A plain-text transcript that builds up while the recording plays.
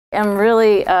I'm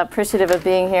really appreciative of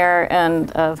being here and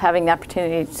of having the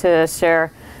opportunity to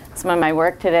share some of my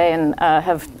work today, and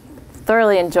have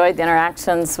thoroughly enjoyed the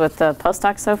interactions with the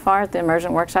postdocs so far at the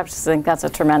immersion workshops. I think that's a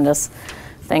tremendous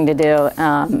thing to do,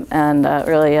 and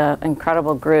really an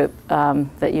incredible group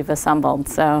that you've assembled.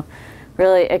 So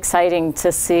really exciting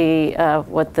to see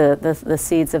what the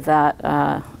seeds of that,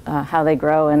 how they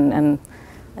grow, and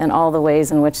all the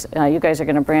ways in which you guys are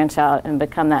going to branch out and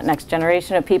become that next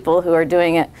generation of people who are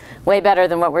doing it way better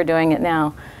than what we're doing it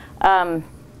now.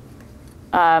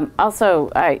 Also,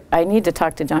 I need to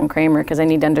talk to John Kramer because I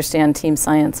need to understand team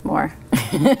science more.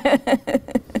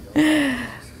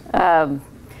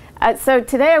 So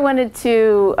today I wanted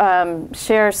to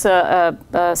share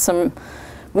some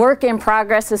work in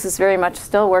progress. This is very much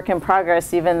still work in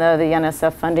progress, even though the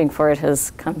NSF funding for it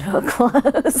has come to a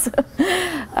close,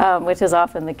 which is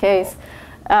often the case.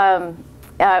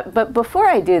 But before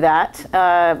I do that,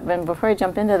 and before I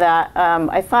jump into that,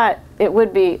 I thought it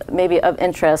would be maybe of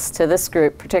interest to this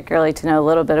group, particularly to know a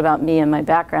little bit about me and my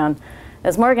background.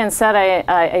 As Morgan said,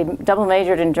 I double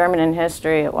majored in German and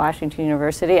history at Washington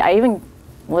University. I even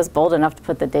was bold enough to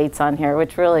put the dates on here,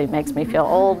 which really makes me feel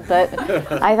old, but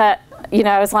I thought, you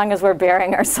know, as long as we're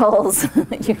bearing our souls,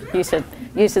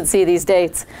 you should see these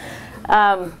dates.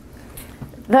 And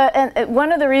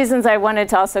one of the reasons I wanted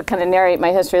to also kind of narrate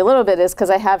my history a little bit is because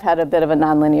I have had a bit of a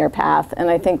nonlinear path, and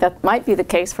I think that might be the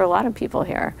case for a lot of people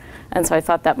here. And so I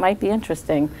thought that might be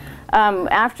interesting.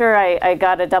 After I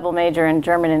got a double major in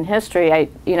German and history, I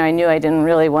knew I didn't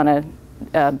really want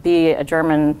to be a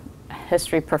German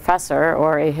history professor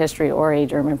or a history or a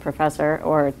German professor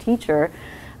or a teacher.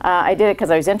 I did it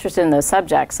because I was interested in those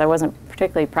subjects. I wasn't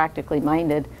particularly practically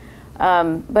minded.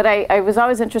 But I was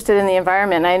always interested in the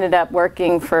environment. I ended up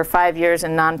working for 5 years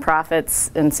in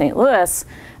nonprofits in St. Louis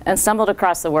and stumbled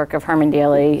across the work of Herman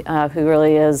Daly, who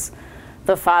really is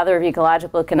the father of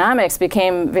ecological economics.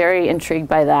 Became very intrigued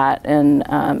by that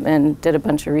and did a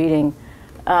bunch of reading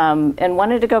and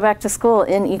wanted to go back to school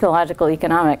in ecological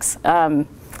economics,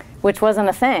 which wasn't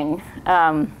a thing.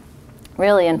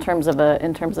 Really, in terms of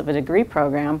a degree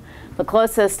program. The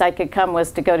closest I could come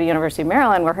was to go to University of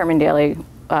Maryland, where Herman Daly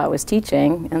was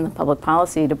teaching in the public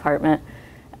policy department.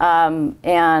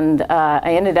 And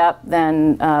I ended up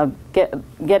then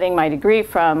getting my degree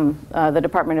from the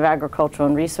Department of Agricultural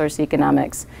and Resource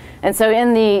Economics. And so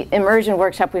in the immersion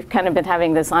workshop, we've kind of been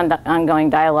having this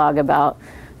ongoing dialogue about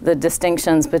the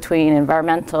distinctions between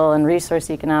environmental and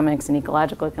resource economics and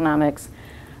ecological economics.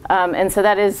 And so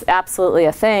that is absolutely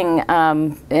a thing,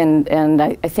 and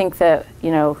I think that,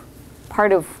 you know,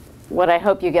 part of what I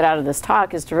hope you get out of this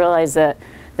talk is to realize that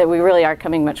we really are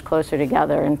coming much closer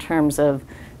together in terms of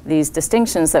these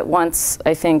distinctions that once,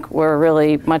 I think, were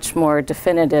really much more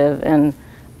definitive and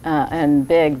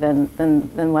big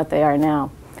than what they are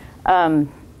now.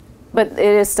 But it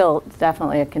is still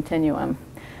definitely a continuum.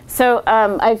 So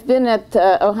I've been at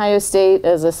Ohio State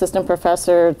as assistant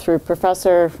professor through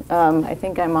professor. I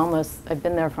think I've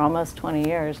been there for almost 20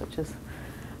 years, which is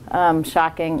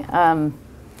shocking.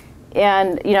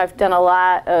 And you know, I've done a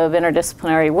lot of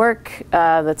interdisciplinary work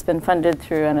that's been funded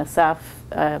through NSF,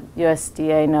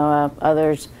 USDA, NOAA,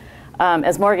 others.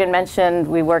 As Morgan mentioned,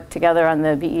 we work together on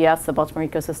the BES, the Baltimore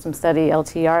Ecosystem Study,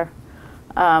 LTR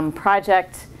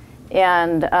project.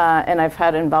 And I've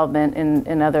had involvement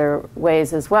in other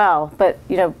ways as well. But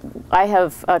you know, I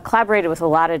have collaborated with a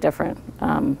lot of different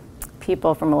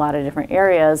people from a lot of different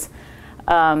areas,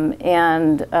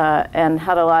 and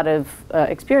had a lot of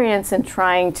experience in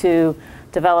trying to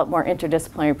develop more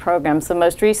interdisciplinary programs. The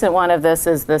most recent one of this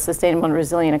is the Sustainable and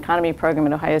Resilient Economy Program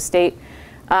at Ohio State,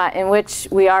 in which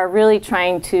we are really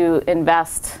trying to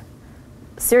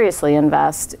seriously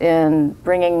invest in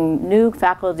bringing new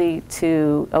faculty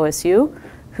to OSU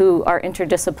who are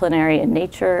interdisciplinary in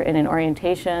nature and in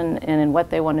orientation and in what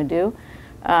they want to do.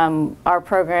 Our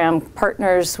program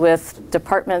partners with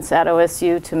departments at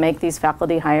OSU to make these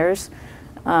faculty hires.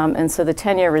 And so the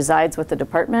tenure resides with the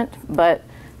department, but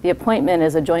the appointment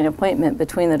is a joint appointment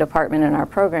between the department and our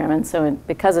program. And so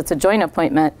because it's a joint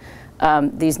appointment,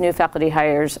 these new faculty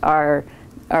hires are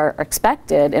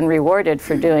expected and rewarded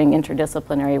for doing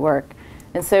interdisciplinary work.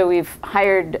 And so we've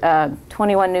hired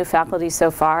 21 new faculty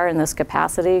so far in this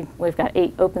capacity. We've got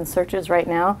 8 open searches right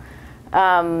now,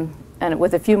 and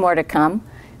with a few more to come.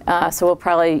 So we'll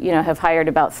probably, you know, have hired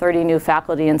about 30 new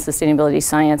faculty in sustainability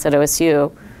science at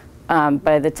OSU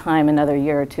by the time another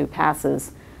year or two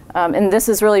passes. And this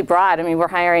is really broad. I mean, we're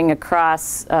hiring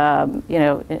across, you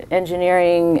know,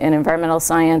 engineering and environmental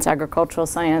science, agricultural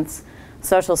science,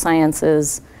 social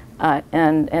sciences,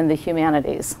 and the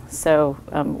humanities. So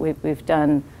we've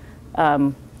done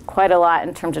quite a lot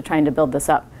in terms of trying to build this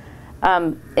up.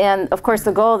 And of course,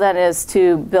 the goal then is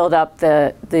to build up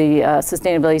the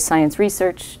sustainability science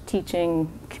research,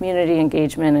 teaching, community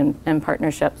engagement, and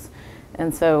partnerships.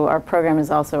 And so our program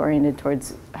is also oriented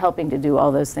towards helping to do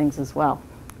all those things as well.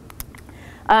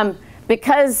 And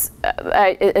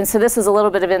so this is a little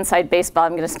bit of inside baseball.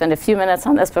 I'm going to spend a few minutes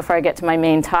on this before I get to my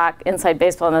main talk. Inside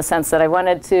baseball in the sense that I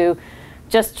wanted to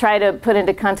just try to put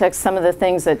into context some of the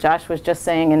things that Josh was just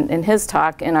saying in his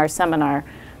talk in our seminar.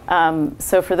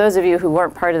 So for those of you who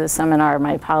weren't part of the seminar,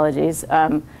 my apologies.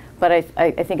 But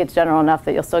I think it's general enough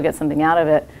that you'll still get something out of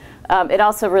it. It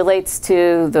also relates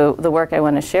to the work I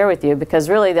want to share with you, because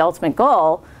really the ultimate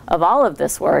goal of all of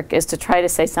this work is to try to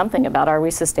say something about, are we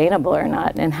sustainable or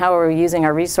not, and how are we using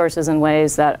our resources in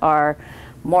ways that are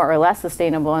more or less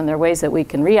sustainable, and there are ways that we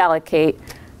can reallocate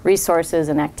resources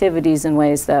and activities in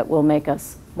ways that will make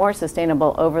us more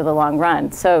sustainable over the long run.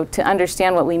 So to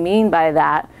understand what we mean by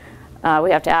that,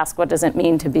 we have to ask, what does it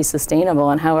mean to be sustainable,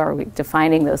 and how are we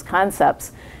defining those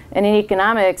concepts? And in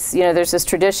economics, you know, there's this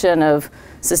tradition of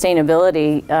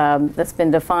sustainability that's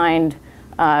been defined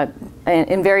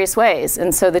in various ways.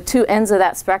 And so the two ends of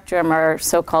that spectrum are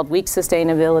so-called weak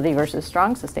sustainability versus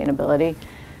strong sustainability.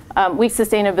 Weak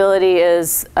sustainability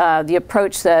is the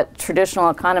approach that traditional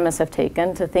economists have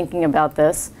taken to thinking about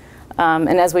this.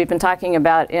 And as we've been talking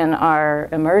about in our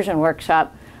immersion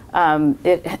workshop,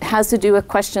 it has to do with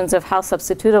questions of how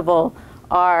substitutable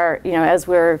are, you know, as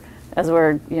we're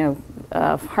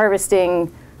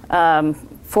harvesting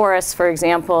forests, for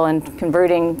example, and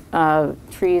converting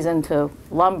trees into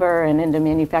lumber and into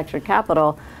manufactured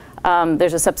capital.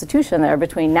 There's a substitution there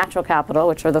between natural capital,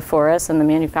 which are the forests, and the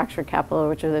manufactured capital,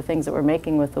 which are the things that we're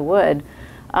making with the wood.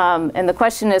 And the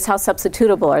question is, how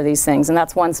substitutable are these things? And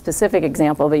that's one specific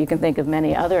example, but you can think of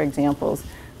many other examples.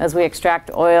 As we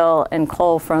extract oil and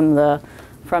coal from the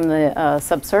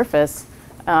subsurface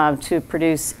to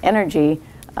produce energy,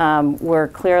 we're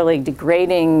clearly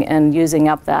degrading and using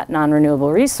up that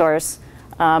non-renewable resource,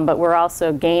 but we're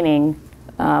also gaining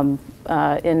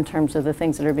in terms of the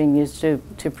things that are being used to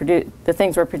produce, the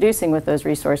things we're producing with those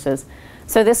resources.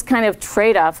 So this kind of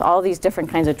trade-off, all these different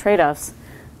kinds of trade-offs,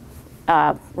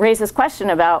 raise this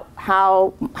question about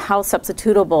how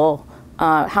substitutable,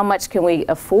 how much can we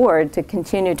afford to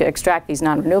continue to extract these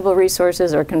non-renewable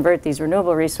resources or convert these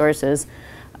renewable resources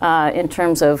in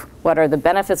terms of what are the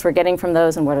benefits we're getting from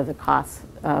those and what are the costs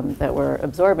that we're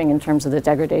absorbing in terms of the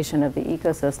degradation of the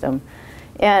ecosystem.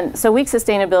 And so weak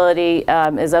sustainability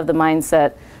is of the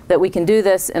mindset that we can do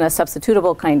this in a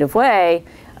substitutable kind of way,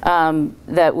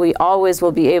 that we always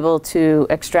will be able to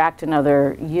extract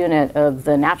another unit of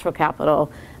the natural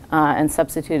capital and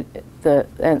substitute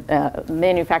the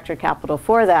manufactured capital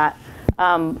for that.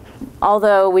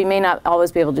 Although we may not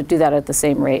always be able to do that at the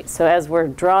same rate. So as we're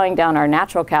drawing down our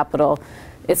natural capital,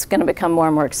 it's going to become more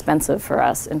and more expensive for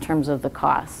us in terms of the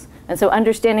costs. And so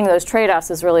understanding those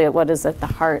trade-offs is really what is at the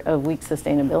heart of weak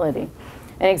sustainability.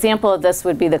 An example of this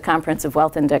would be the Comprehensive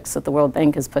Wealth Index that the World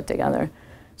Bank has put together.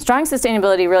 Strong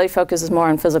sustainability really focuses more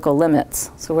on physical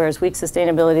limits. So whereas weak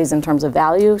sustainability is in terms of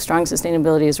value, strong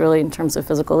sustainability is really in terms of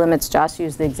physical limits. Josh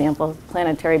used the example of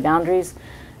planetary boundaries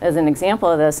as an example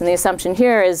of this. And the assumption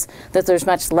here is that there's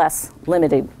much less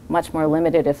limited, much more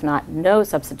limited, if not no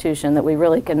substitution that we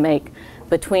really can make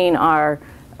between our,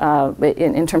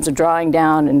 in terms of drawing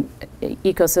down and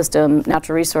ecosystem,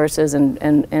 natural resources,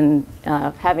 and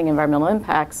having environmental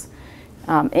impacts,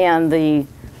 and the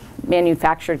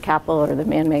manufactured capital or the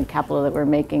man-made capital that we're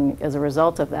making as a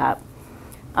result of that.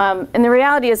 And the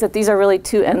reality is that these are really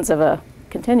two ends of a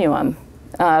continuum,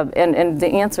 and the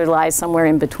answer lies somewhere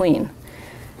in between.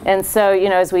 And so, you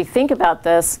know, as we think about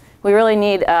this, we really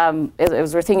need,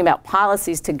 as we're thinking about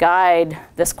policies to guide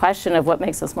this question of what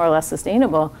makes us more or less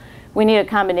sustainable, we need a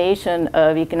combination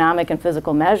of economic and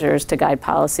physical measures to guide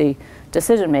policy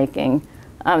decision-making.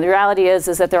 The reality is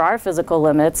that there are physical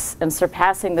limits, and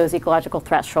surpassing those ecological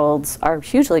thresholds are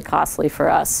hugely costly for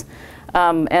us.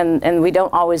 And we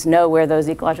don't always know where those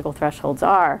ecological thresholds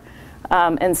are.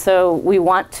 And so we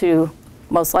want to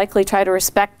most likely try to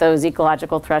respect those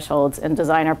ecological thresholds and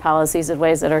design our policies in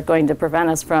ways that are going to prevent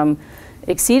us from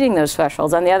exceeding those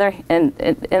thresholds. On the other, and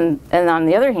on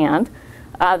the other hand,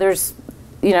 there's,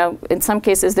 you know, in some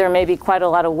cases there may be quite a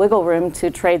lot of wiggle room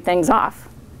to trade things off.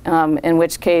 In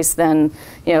which case then,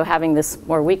 you know, having this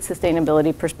more weak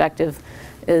sustainability perspective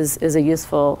is a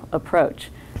useful approach.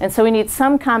 And so we need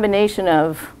some combination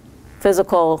of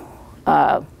physical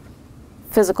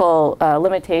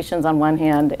limitations on one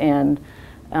hand and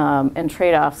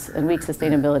trade-offs and weak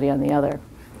sustainability on the other.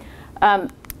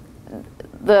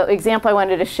 the example I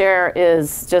wanted to share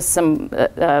is just some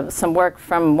work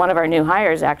from one of our new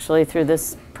hires, actually, through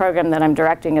this program that I'm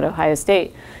directing at Ohio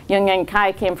State. Young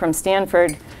Kai came from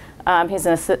Stanford. He's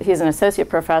an associate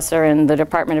professor in the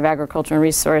Department of Agriculture and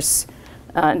Resource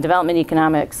and Development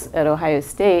Economics at Ohio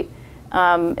State.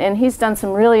 And he's done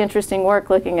some really interesting work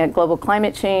looking at global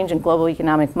climate change and global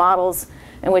economic models,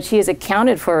 in which he has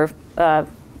accounted for,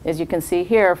 as you can see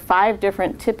here, 5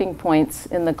 different tipping points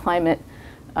in the climate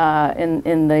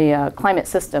climate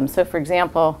system. So, for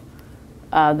example,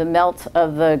 the melt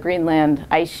of the Greenland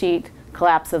ice sheet,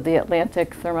 collapse of the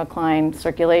Atlantic thermocline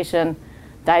circulation,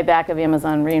 dieback of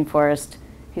Amazon rainforest.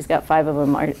 He's got 5 of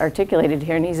them articulated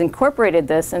here, and he's incorporated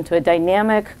this into a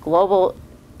dynamic global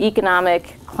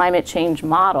economic climate change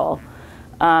model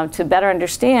to better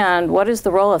understand what is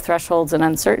the role of thresholds and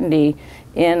uncertainty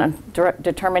in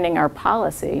determining our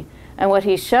policy. And what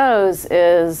he shows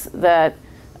is that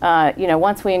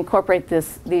once we incorporate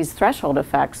these threshold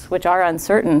effects, which are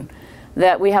uncertain,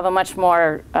 that we have a much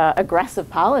more aggressive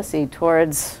policy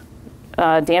towards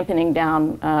dampening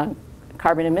down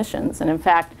carbon emissions. And in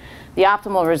fact, the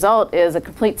optimal result is a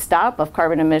complete stop of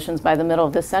carbon emissions by the middle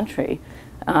of this century,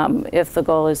 if the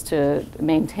goal is to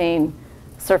maintain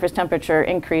surface temperature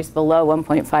increase below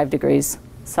 1.5 degrees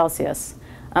Celsius.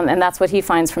 And that's what he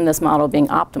finds from this model being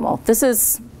optimal. This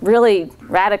is really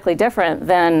radically different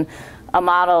than a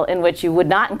model in which you would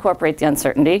not incorporate the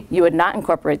uncertainty, you would not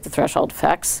incorporate the threshold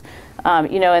effects, and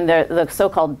the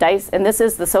so-called DICE, and this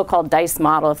is the so-called DICE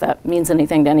model, if that means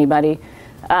anything to anybody,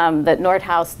 that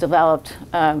Nordhaus developed,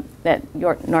 that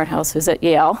Nordhaus, who's at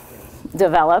Yale,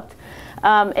 developed.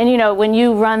 And when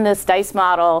you run this DICE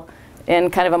model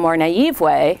in kind of a more naive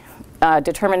way,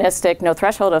 deterministic, no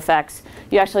threshold effects,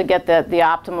 you actually get the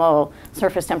optimal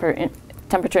surface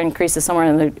temperature increases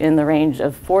somewhere in the range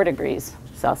of 4 degrees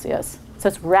Celsius. So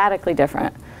it's radically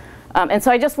different. And so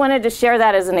I just wanted to share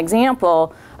that as an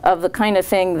example of the kind of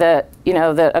thing that,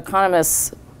 that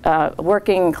economists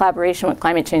working in collaboration with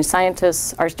climate change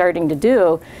scientists are starting to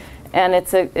do. And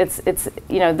it's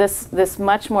this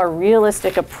much more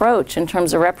realistic approach in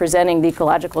terms of representing the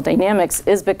ecological dynamics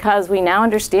is because we now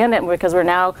understand it, and because we're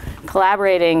now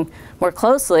collaborating more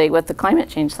closely with the climate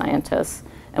change scientists,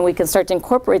 and we can start to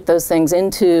incorporate those things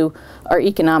into our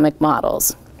economic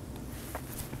models.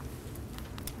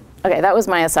 Okay, that was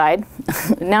my aside.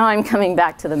 Now I'm coming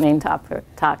back to the main talk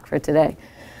for today.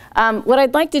 What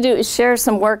I'd like to do is share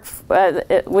some work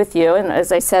with you, and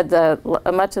as I said,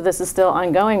 much of this is still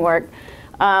ongoing work,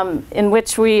 in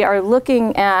which we are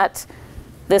looking at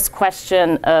this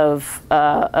question of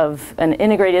an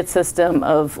integrated system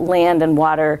of land and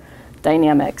water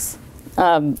dynamics.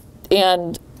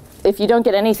 And if you don't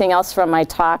get anything else from my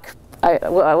talk,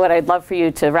 what I'd love for you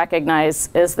to recognize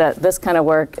is that this kind of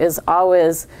work is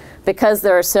always, because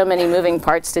there are so many moving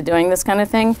parts to doing this kind of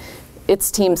thing,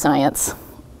 it's team science.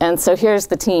 And so here's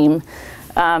the team.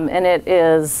 And it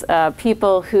is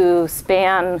people who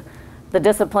span the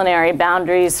disciplinary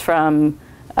boundaries from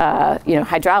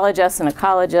hydrologists and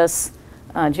ecologists,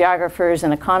 geographers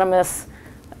and economists,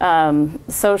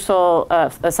 social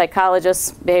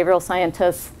psychologists, behavioral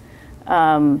scientists,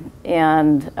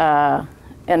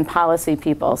 and policy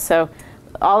people. So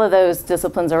all of those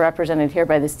disciplines are represented here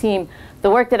by this team. The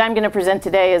work that I'm going to present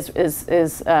today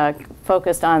is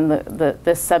focused on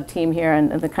this sub-team here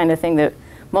and the kind of thing that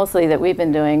mostly that we've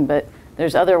been doing, but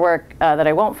there's other work that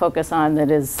I won't focus on that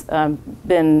has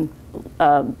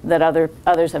that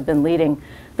others have been leading.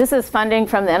 This is funding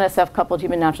from the NSF Coupled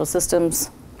Human Natural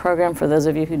Systems program, for those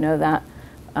of you who know that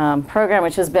program,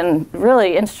 which has been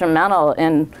really instrumental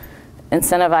in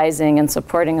incentivizing and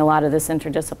supporting a lot of this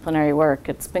interdisciplinary work.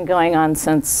 It's been going on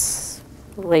since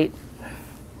late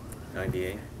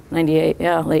 98. 98,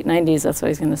 yeah, late 90s. That's what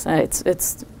I was going to say.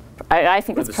 I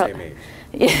think we're it's the same age.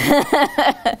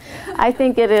 I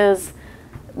think it is.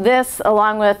 This,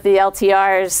 along with the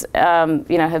LTRs,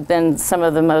 have been some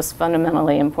of the most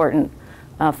fundamentally important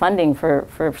funding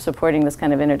for supporting this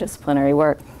kind of interdisciplinary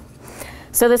work.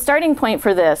 So the starting point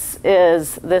for this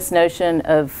is this notion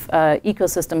of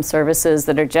ecosystem services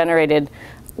that are generated.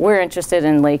 We're interested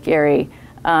in Lake Erie.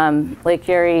 Lake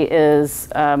Erie is,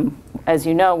 as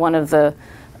you know, one of the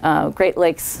Great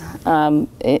Lakes, one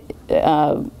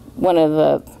of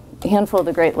the handful of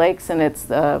the Great Lakes, and it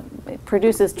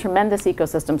produces tremendous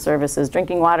ecosystem services,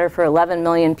 drinking water for 11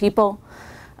 million people,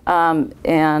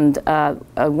 and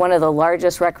one of the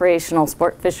largest recreational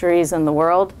sport fisheries in the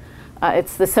world.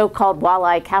 It's the so-called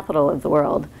walleye capital of the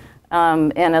world.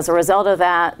 And as a result of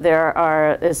that,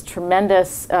 there is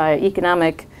tremendous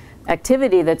economic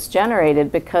activity that's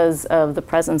generated because of the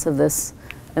presence of this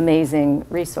amazing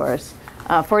resource.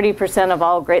 40% of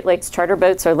all Great Lakes charter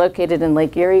boats are located in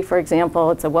Lake Erie, for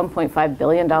example. It's a $1.5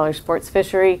 billion sports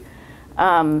fishery.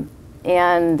 And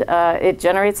it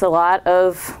generates a lot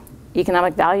of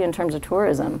economic value in terms of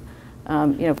tourism.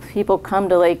 People come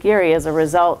to Lake Erie as a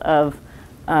result of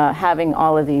having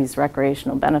all of these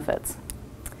recreational benefits.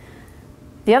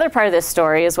 The other part of this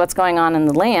story is what's going on in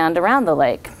the land around the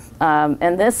lake.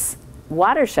 And this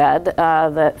watershed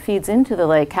that feeds into the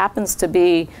lake happens to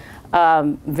be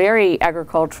very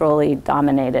agriculturally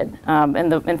dominated.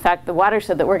 In fact, the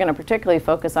watershed that we're going to particularly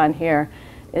focus on here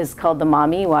is called the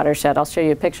Maumee watershed. I'll show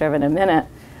you a picture of it in a minute.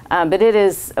 But it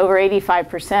is over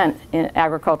 85% in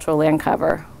agricultural land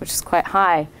cover, which is quite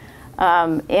high.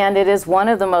 And it is one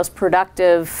of the most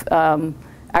productive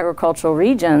agricultural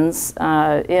regions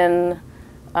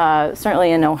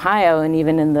certainly in Ohio, and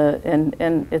even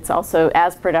and it's also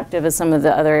as productive as some of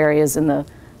the other areas in the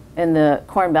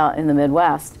Corn Belt in the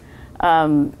Midwest.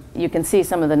 You can see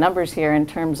some of the numbers here in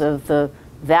terms of the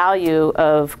value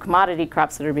of commodity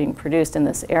crops that are being produced in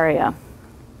this area.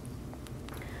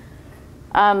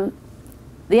 The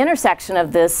intersection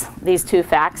of these two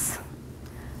facts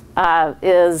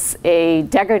is a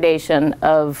degradation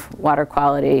of water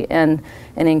quality and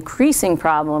an increasing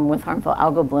problem with harmful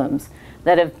algal blooms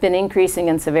that have been increasing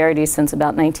in severity since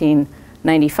about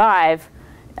 1995.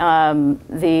 And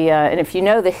if you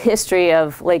know the history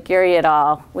of Lake Erie at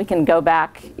all, we can go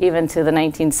back even to the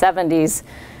 1970s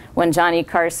when Johnny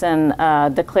Carson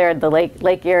declared the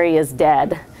Lake Erie is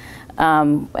dead.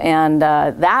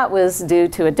 That was due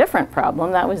to a different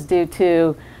problem. That was due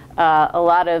to a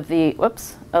lot of the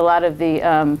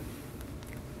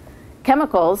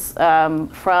chemicals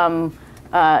from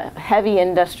heavy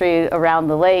industry around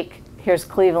the lake. Here's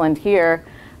Cleveland here,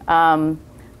 and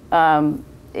from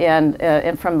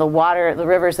the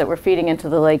rivers that were feeding into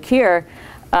the lake here,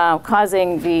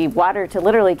 causing the water to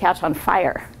literally catch on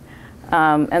fire.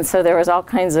 And so there was all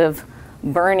kinds of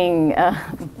burning,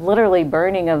 literally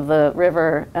burning of the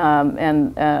river,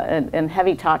 and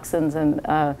heavy toxins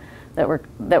that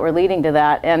were leading to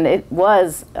that. And it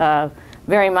was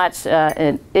very much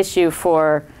an issue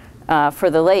for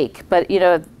the lake. But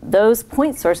those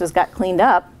point sources got cleaned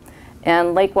up,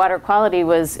 and lake water quality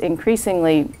was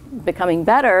increasingly becoming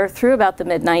better through about the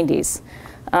mid-90s.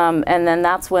 And then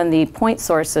that's when the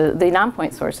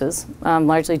non-point sources,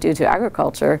 largely due to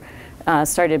agriculture,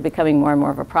 started becoming more and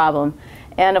more of a problem.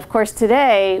 And of course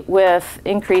today, with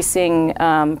increasing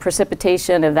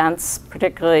precipitation events,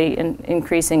 particularly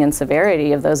increasing in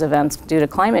severity of those events due to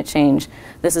climate change,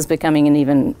 this is becoming an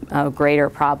even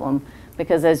greater problem,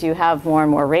 because as you have more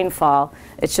and more rainfall,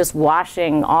 it's just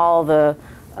washing all the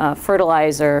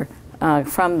fertilizer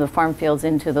from the farm fields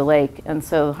into the lake. And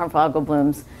so harmful algal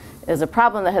blooms is a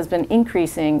problem that has been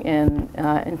increasing in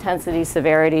intensity,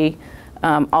 severity,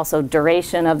 also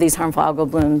duration of these harmful algal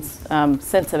blooms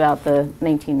since about the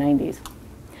 1990s.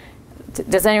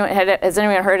 Has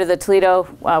anyone heard of the Toledo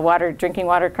drinking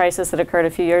water crisis that occurred a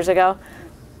few years ago?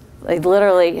 Like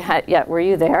literally, were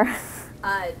you there?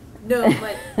 No,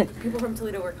 but people from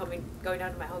Toledo were going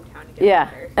down to my hometown to get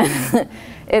water.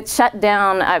 It shut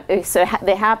down. So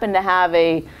they happened to have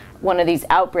one of these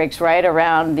outbreaks right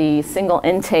around the single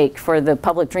intake for the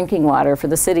public drinking water for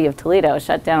the city of Toledo.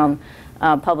 Shut down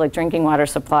public drinking water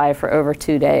supply for over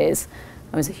 2 days.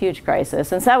 It was a huge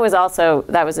crisis. And so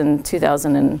that was in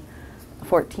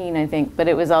 2014, I think. But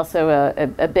it was also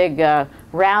a big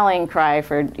rallying cry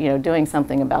for doing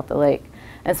something about the lake.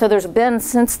 And so there's been,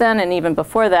 since then and even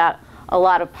before that, a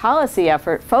lot of policy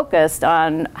effort focused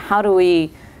on what do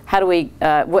we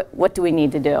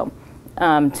need to do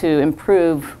to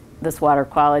improve this water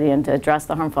quality and to address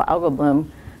the harmful algal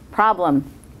bloom problem.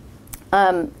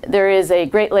 There is a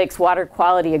Great Lakes Water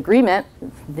Quality Agreement,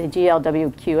 the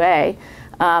GLWQA,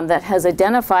 that has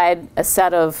identified a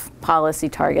set of policy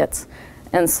targets.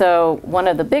 And so one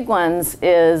of the big ones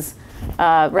is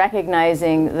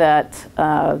recognizing that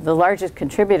the largest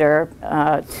contributor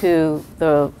to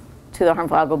the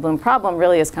harmful algal bloom problem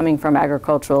really is coming from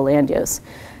agricultural land use.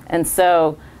 And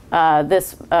so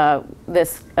this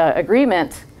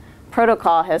agreement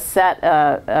protocol has set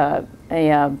a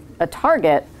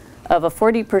target of a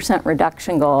 40%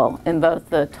 reduction goal in both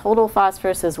the total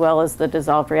phosphorus as well as the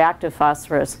dissolved reactive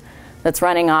phosphorus that's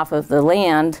running off of the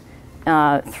land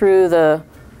through the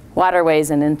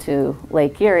waterways and into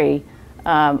Lake Erie,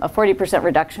 a 40%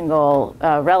 reduction goal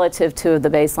relative to the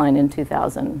baseline in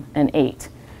 2008.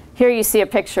 Here you see a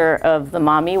picture of the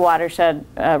Maumee watershed,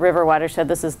 river watershed.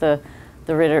 This is the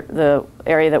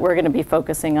area that we're going to be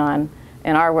focusing on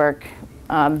in our work.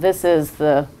 This is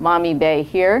the Maumee Bay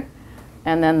here,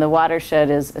 and then the watershed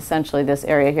is essentially this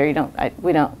area here. I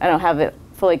don't have it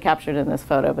fully captured in this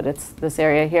photo, but it's this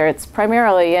area here. It's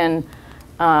primarily in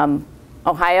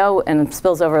Ohio and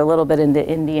spills over a little bit into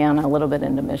Indiana, a little bit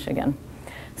into Michigan.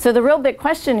 So the real big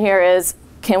question here is,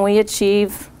 can we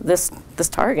achieve this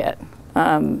target? You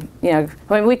know,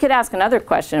 I mean, we could ask another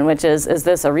question, which is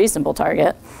this a reasonable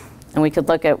target? And we could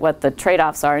look at what the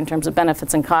trade-offs are in terms of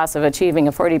benefits and costs of achieving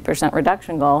a 40%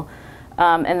 reduction goal.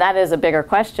 And that is a bigger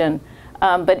question.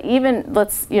 But even,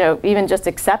 even just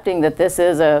accepting that this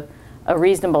is a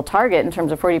reasonable target in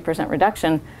terms of 40%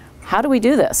 reduction, how do we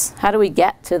do this? How do we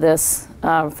get to this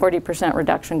 40%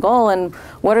 reduction goal? And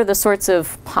what are the sorts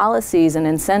of policies and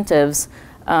incentives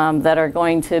that are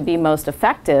going to be most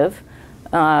effective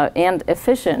and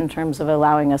efficient in terms of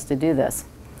allowing us to do this?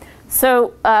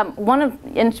 So one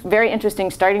very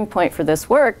interesting starting point for this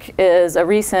work is a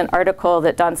recent article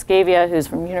that Don Scavia, who's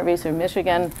from University of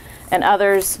Michigan, and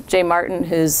others, Jay Martin,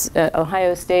 who's at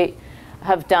Ohio State,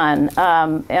 have done,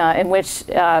 in which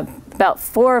about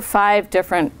 4 or 5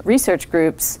 different research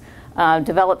groups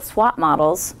developed SWAT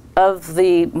models of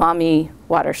the Maumee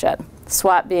watershed.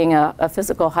 SWAT being a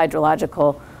physical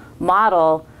hydrological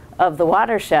model of the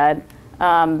watershed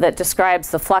that describes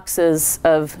the fluxes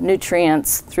of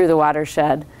nutrients through the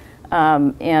watershed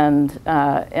and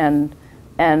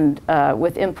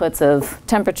with inputs of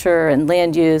temperature and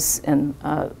land use and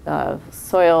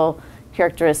soil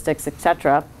characteristics,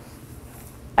 etc.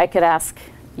 I could ask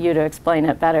you to explain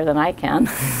it better than I can.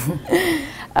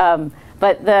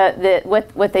 But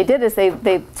what they did is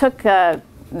they took their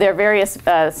various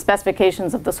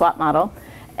specifications of the SWAT model,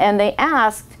 and they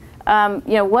asked,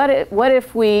 what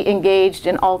if we engaged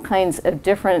in all kinds of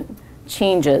different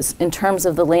changes in terms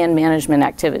of the land management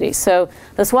activities? So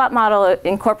the SWAT model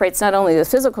incorporates not only the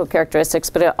physical characteristics,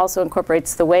 but it also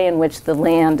incorporates the way in which the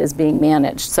land is being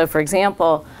managed. So for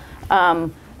example,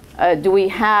 do we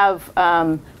have,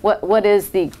 what is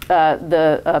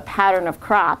the pattern of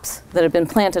crops that have been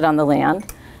planted on the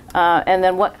land? And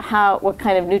then what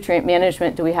kind of nutrient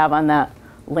management do we have on that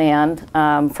land?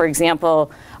 For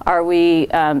example, are we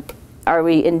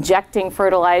injecting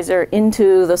fertilizer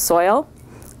into the soil,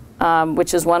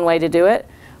 which is one way to do it?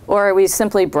 Or are we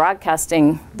simply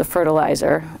broadcasting the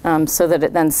fertilizer so that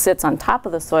it then sits on top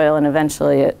of the soil and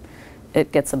eventually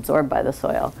it gets absorbed by the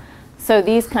soil? So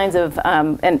these kinds of,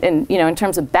 in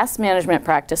terms of best management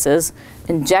practices,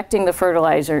 injecting the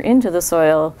fertilizer into the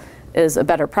soil is a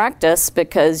better practice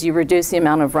because you reduce the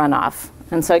amount of runoff.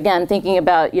 And so again, thinking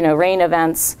about rain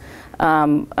events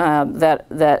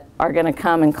that are going to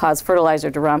come and cause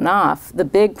fertilizer to run off, the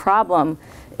big problem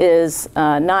is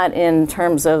not in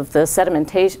terms of the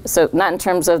sedimentation, so not in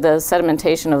terms of the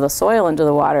sedimentation of the soil into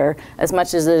the water, as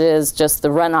much as it is just the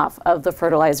runoff of the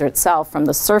fertilizer itself from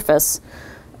the surface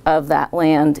of that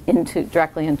land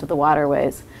directly into the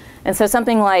waterways. And so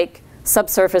something like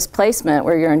subsurface placement,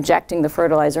 where you're injecting the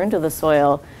fertilizer into the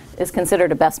soil, is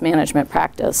considered a best management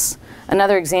practice.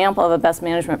 Another example of a best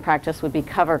management practice would be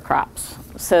cover crops,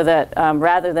 so that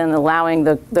rather than allowing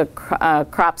the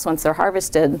crops once they're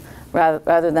harvested,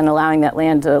 rather than allowing that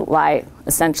land to lie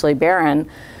essentially barren,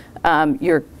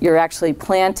 you're actually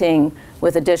planting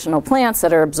with additional plants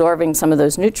that are absorbing some of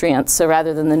those nutrients. So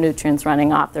rather than the nutrients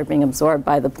running off, they're being absorbed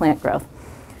by the plant growth.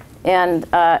 And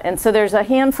so there's a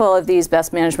handful of these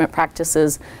best management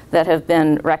practices that have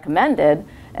been recommended.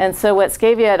 And so what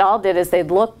Scavia et al. Did is they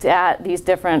looked at these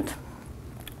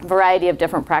variety of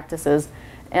different practices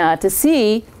to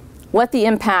see what the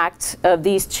impact of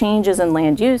these changes in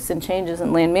land use and changes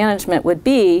in land management would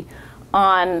be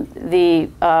on the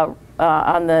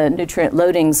nutrient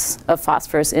loadings of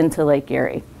phosphorus into Lake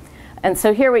Erie. And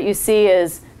so here what you see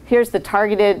is, here's the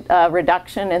targeted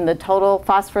reduction in the total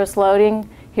phosphorus loading.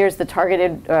 Here's the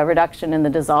targeted reduction in the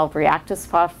dissolved reactive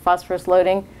phosphorus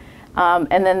loading.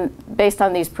 And then based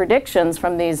on these predictions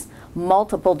from these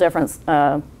multiple different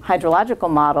hydrological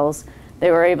models,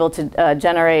 they were able to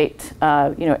generate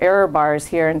error bars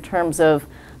here in terms of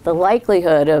the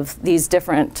likelihood of these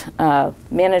different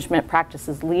management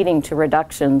practices leading to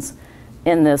reductions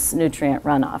in this nutrient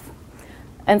runoff.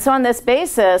 And so on this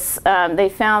basis, they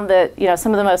found that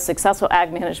some of the most successful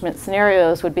ag management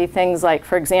scenarios would be things like,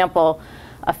 for example,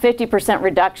 a 50%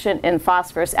 reduction in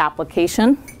phosphorus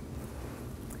application,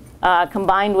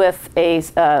 combined with a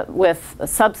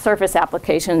subsurface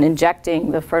application, injecting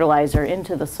the fertilizer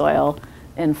into the soil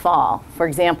in fall. For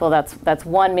example, that's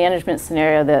one management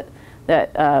scenario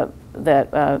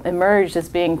that emerged as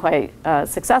being quite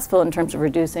successful in terms of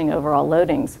reducing overall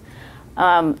loadings.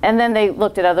 And then they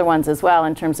looked at other ones as well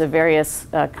in terms of various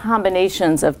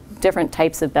combinations of different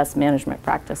types of best management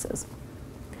practices.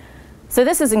 So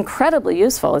this is incredibly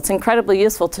useful. It's incredibly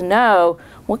useful to know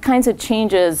what kinds of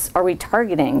changes are we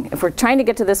targeting. If we're trying to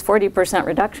get to this 40%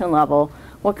 reduction level,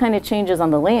 what kind of changes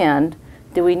on the land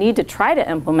do we need to try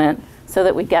to implement so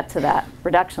that we get to that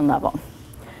reduction level?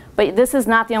 But this is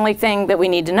not the only thing that we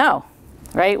need to know,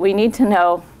 right? We need to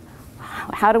know,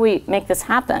 how do we make this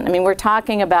happen? I mean, we're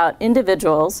talking about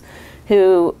individuals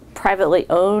who privately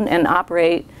own and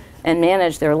operate and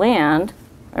manage their land.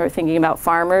 We're thinking about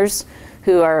farmers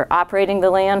who are operating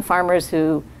the land, farmers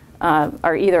who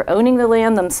are either owning the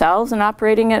land themselves and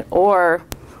operating it, or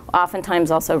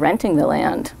oftentimes also renting the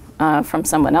land from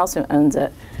someone else who owns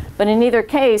it. But in either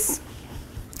case,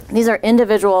 these are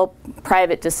individual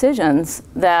private decisions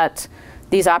that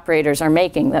these operators are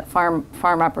making, that farm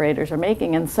operators are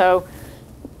making. And so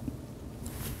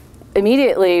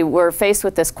immediately we're faced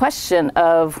with this question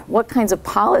of what kinds of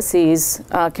policies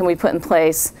can we put in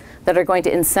place that are going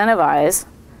to incentivize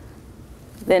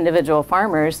the individual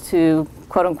farmers to,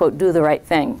 quote unquote, do the right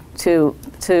thing,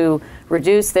 to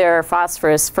reduce their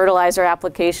phosphorus fertilizer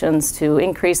applications, to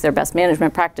increase their best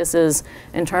management practices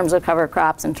in terms of cover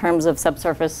crops, in terms of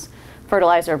subsurface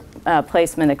fertilizer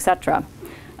placement, et cetera.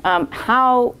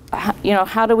 How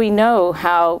do we know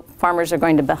how farmers are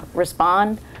going to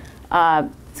respond?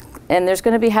 And there's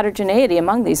going to be heterogeneity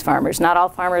among these farmers. Not all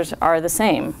farmers are the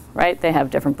same, right? They have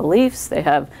different beliefs, they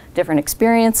have different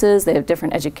experiences, they have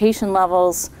different education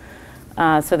levels.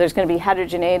 So there's going to be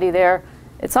heterogeneity there.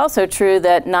 It's also true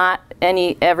that not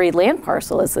every land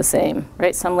parcel is the same,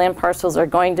 right? Some land parcels are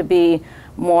going to be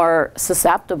more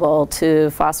susceptible to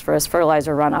phosphorus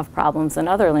fertilizer runoff problems than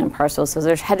other land parcels. So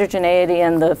there's heterogeneity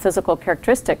in the physical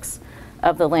characteristics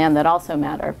of the land that also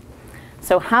matter.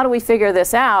 So how do we figure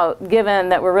this out, given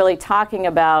that we're really talking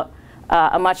about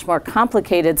a much more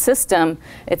complicated system?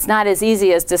 It's not as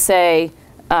easy as to say,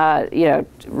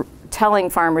 telling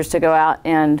farmers to go out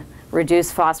and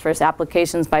reduce phosphorus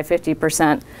applications by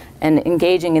 50% and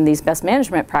engaging in these best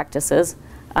management practices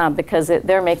because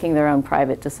they're making their own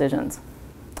private decisions.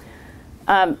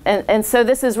 And so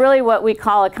this is really what we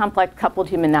call a complex coupled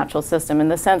human natural system, in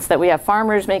the sense that we have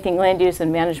farmers making land use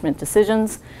and management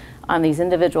decisions on these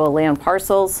individual land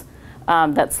parcels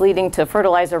that's leading to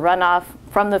fertilizer runoff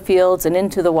from the fields and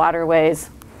into the waterways.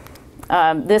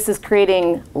 This is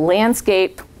creating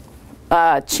landscape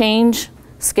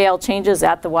scale changes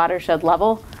at the watershed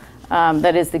level.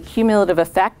 That is the cumulative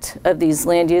effect of these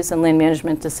land use and land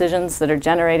management decisions that are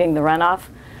generating the runoff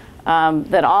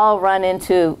that all run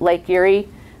into Lake Erie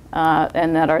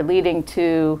and that are leading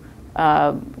to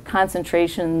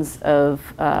concentrations of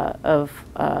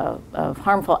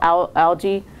harmful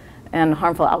algae and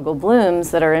harmful algal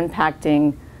blooms that are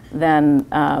impacting then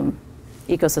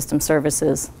ecosystem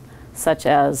services such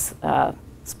as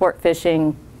sport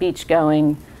fishing, beach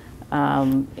going,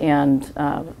 and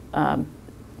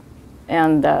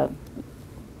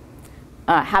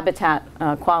habitat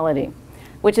quality,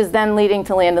 which is then leading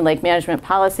to land and lake management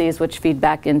policies which feed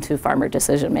back into farmer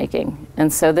decision making.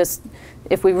 And so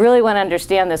if we really want to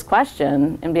understand this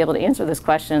question and be able to answer this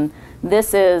question,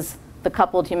 this is the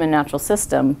coupled human natural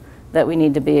system that we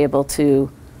need to be able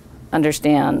to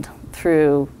understand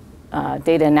through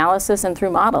data analysis and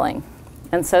through modeling.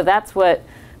 And so that's what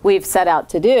we've set out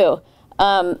to do.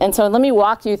 And so let me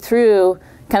walk you through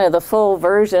kind of the full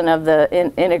version of the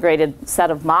integrated set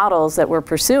of models that we're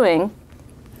pursuing.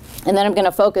 And then I'm going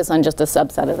to focus on just a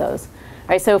subset of those.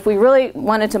 All right, so if we really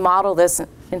wanted to model this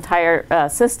entire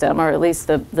system, or at least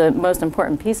the most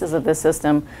important pieces of this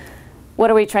system,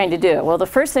 what are we trying to do? Well, the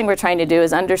first thing we're trying to do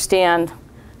is understand,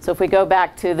 so if we go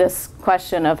back to this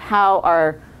question of how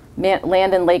are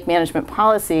land and lake management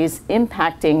policies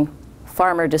impacting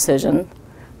farmer decision,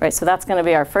 right? So that's going to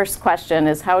be our first question,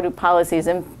 is how do policies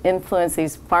influence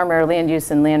these farmer land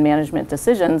use and land management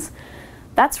decisions?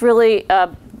 That's really a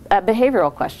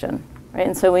behavioral question, right?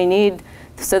 And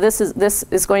so this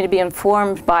is going to be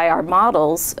informed by our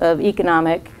models of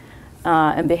economic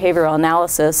and behavioral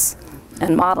analysis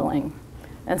and modeling.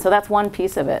 And so that's one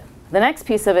piece of it. The next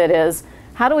piece of it is,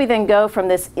 how do we then go from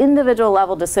this individual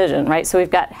level decision, right? So we've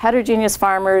got heterogeneous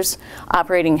farmers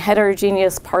operating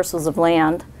heterogeneous parcels of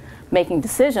land, making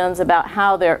decisions about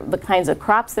how the kinds of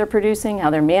crops they're producing, how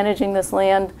they're managing this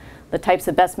land, the types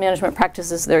of best management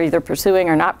practices they're either pursuing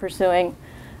or not pursuing.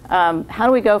 How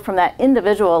do we go from that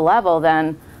individual level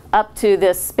then up to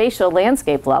this spatial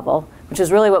landscape level, which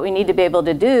is really what we need to be able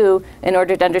to do in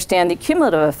order to understand the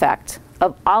cumulative effect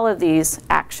of all of these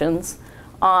actions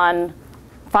on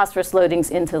phosphorus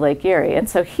loadings into Lake Erie. And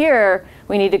so here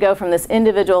we need to go from this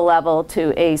individual level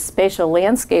to a spatial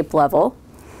landscape level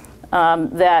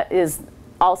that is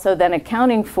also then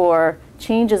accounting for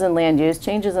changes in land use,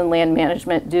 changes in land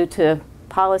management due to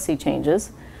policy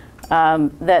changes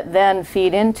that then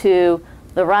feed into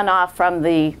the runoff from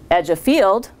the edge of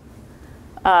field,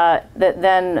 and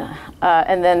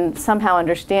then somehow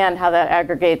understand how that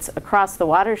aggregates across the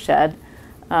watershed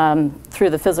through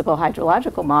the physical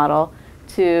hydrological model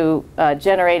to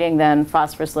generating then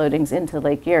phosphorus loadings into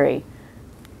Lake Erie.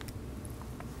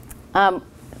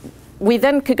 We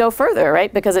then could go further,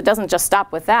 right? Because it doesn't just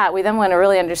stop with that. We then want to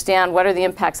really understand what are the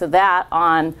impacts of that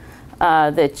on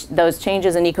those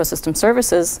changes in ecosystem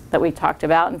services that we talked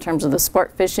about in terms of the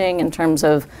sport fishing, in terms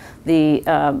of the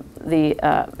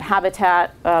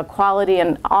habitat quality,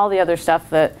 and all the other stuff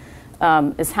that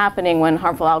is happening when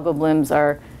harmful algal blooms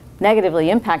are negatively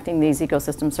impacting these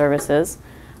ecosystem services.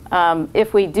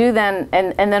 If we do then,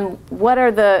 and then what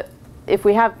are the, if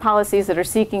we have policies that are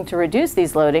seeking to reduce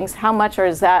these loadings, how much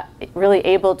is that really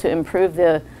able to improve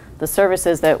the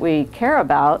services that we care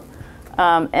about?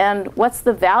 And what's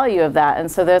the value of that?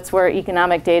 And so that's where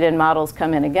economic data and models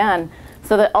come in again,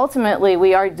 so that ultimately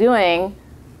we are doing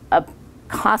a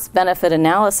cost-benefit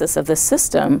analysis of the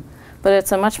system, but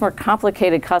it's a much more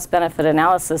complicated cost-benefit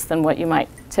analysis than what you might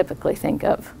typically think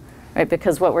of, right?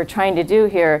 Because what we're trying to do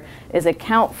here is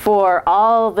account for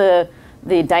all the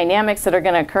dynamics that are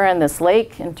going to occur in this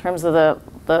lake in terms of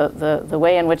the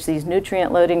way in which these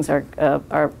nutrient loadings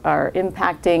are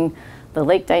impacting the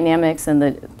lake dynamics and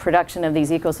the production of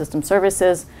these ecosystem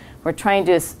services. We're trying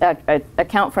to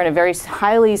account for in a very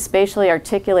highly spatially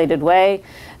articulated way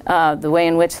the way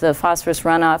in which the phosphorus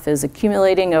runoff is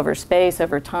accumulating over space,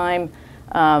 over time,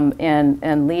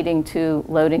 and leading to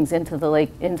loadings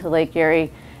into Lake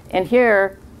Erie. And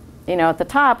here, you know, at the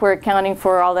top, we're accounting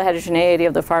for all the heterogeneity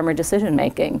of the farmer decision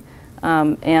making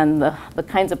and the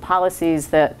kinds of policies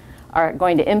that are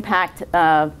going to impact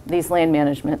these land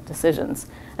management decisions.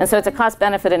 And so it's a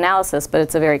cost-benefit analysis, but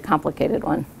it's a very complicated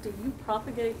one. Do you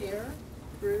propagate air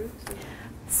through?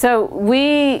 So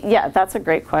yeah, that's a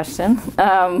great question.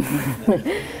 I'll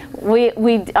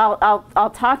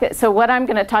talk. So what I'm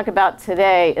going to talk about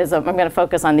today is I'm going to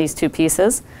focus on these two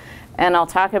pieces, and I'll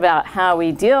talk about how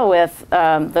we deal with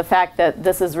the fact that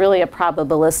this is really a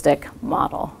probabilistic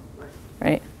model,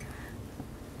 right?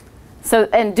 So,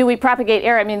 and do we propagate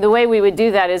air? I mean, the way we would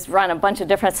do that is run a bunch of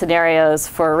different scenarios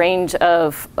for a range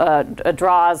of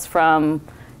draws from,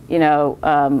 you know,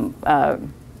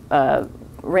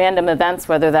 random events,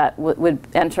 whether that would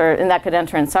enter, and that could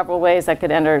enter in several ways. That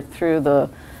could enter through the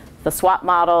SWAT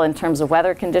model in terms of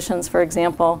weather conditions, for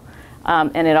example.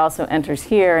 And it also enters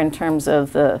here in terms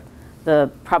of the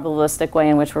probabilistic way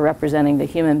in which we're representing the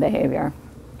human behavior.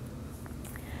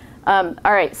 All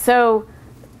right, so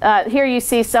here you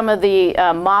see some of the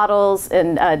models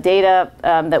and data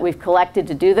that we've collected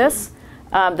to do this.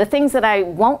 The things that I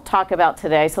won't talk about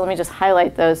today, so let me just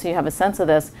highlight those so you have a sense of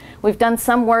this. We've done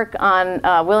some work on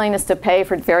willingness to pay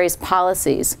for various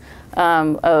policies.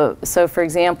 So for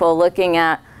example, looking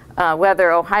at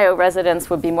whether Ohio residents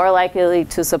would be more likely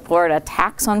to support a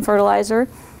tax on fertilizer,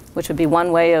 which would be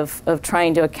one way of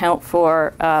trying to account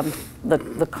for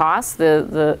the costs,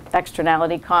 the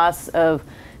externality costs of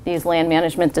these land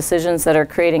management decisions that are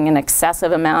creating an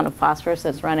excessive amount of phosphorus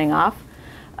that's running off.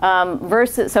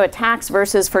 So a tax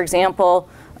versus, for example,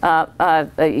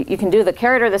 you can do the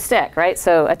carrot or the stick, right?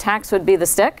 So a tax would be the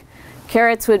stick.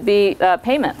 Carrots would be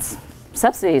payments,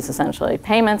 subsidies essentially,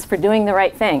 payments for doing the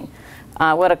right thing,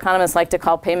 what economists like to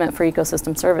call payment for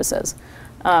ecosystem services.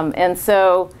 And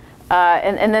so,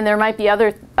 and then there might be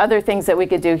other things that we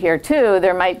could do here too.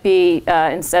 There might be,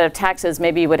 instead of taxes,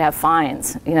 maybe you would have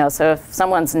fines. You know, so if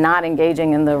someone's not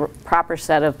engaging in the proper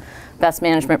set of best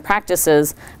management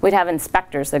practices, we'd have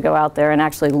inspectors that go out there and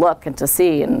actually look and to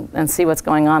see and see what's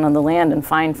going on the land and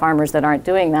find farmers that aren't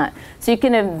doing that. So you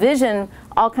can envision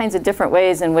all kinds of different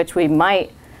ways in which we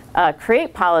might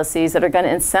create policies that are going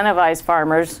to incentivize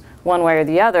farmers one way or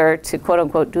the other to quote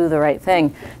unquote do the right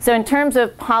thing. So in terms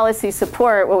of policy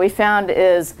support, what we found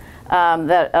is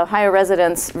that Ohio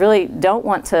residents really don't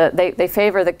want to, they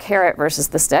favor the carrot versus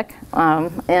the stick,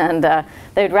 and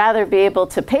they'd rather be able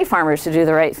to pay farmers to do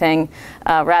the right thing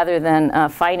rather than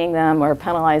fining them or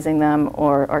penalizing them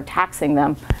or taxing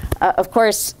them. Of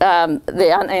course,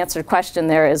 the unanswered question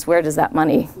there is, where does that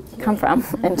money come from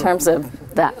in terms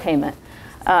of that payment?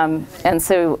 And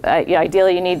so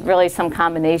ideally you need really some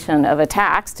combination of a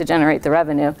tax to generate the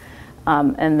revenue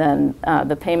and then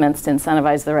the payments to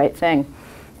incentivize the right thing.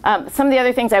 Some of the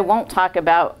other things I won't talk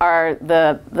about are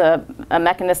the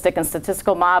mechanistic and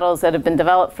statistical models that have been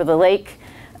developed for the lake,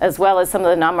 as well as some of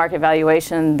the non-market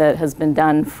valuation that has been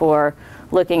done for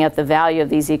looking at the value of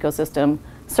these ecosystem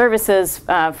services.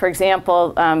 For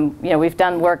example, we've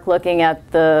done work looking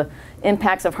at the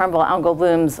impacts of harmful algal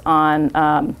blooms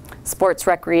on sports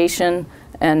recreation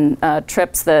and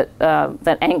trips that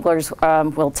anglers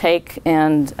will take,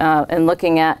 and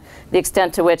looking at the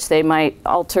extent to which they might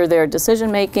alter their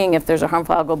decision making if there's a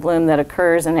harmful algal bloom that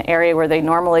occurs in an area where they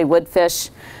normally would fish,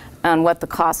 and what the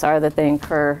costs are that they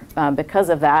incur because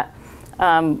of that.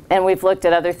 And we've looked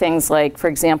at other things like, for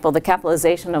example, the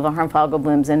capitalization of the harmful algal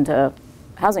blooms into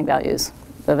housing values,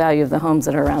 the value of the homes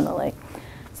that are around the lake.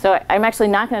 So I'm actually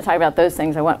not going to talk about those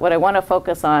things. What I want to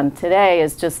focus on today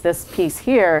is just this piece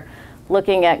here,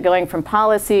 looking at going from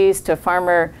policies to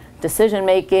farmer decision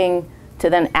making to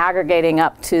then aggregating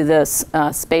up to this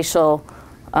spatial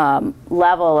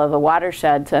level of a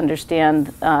watershed to understand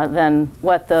then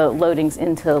what the loadings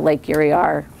into Lake Erie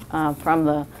are from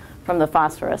the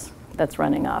phosphorus that's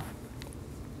running off.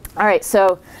 All right,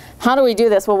 so how do we do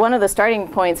this? Well, one of the starting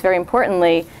points, very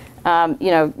importantly,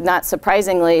 not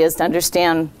surprisingly, is to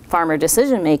understand farmer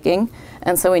decision making,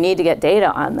 and so we need to get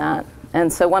data on that.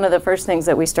 And so one of the first things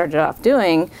that we started off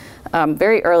doing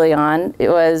very early on, it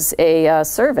was a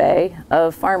survey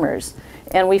of farmers.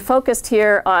 And we focused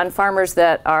here on farmers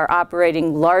that are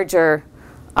operating larger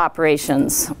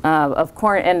operations of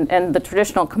corn and the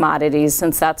traditional commodities,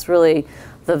 since that's really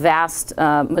the vast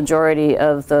majority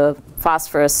of the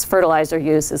phosphorus fertilizer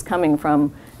use is coming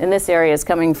from, in this area, is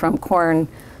coming from corn,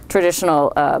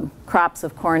 traditional crops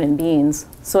of corn and beans,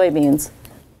 soybeans.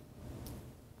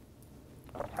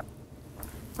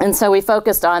 And so we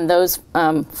focused on those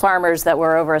farmers that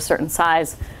were over a certain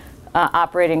size,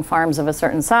 operating farms of a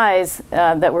certain size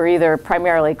that were either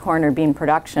primarily corn or bean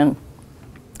production.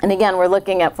 And again, we're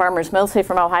looking at farmers mostly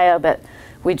from Ohio, but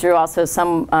we drew also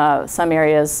some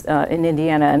areas in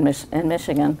Indiana and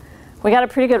Michigan. We got a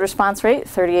pretty good response rate,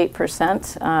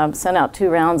 38%. Sent out 2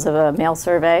 rounds of a mail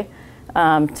survey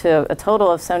to a total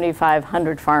of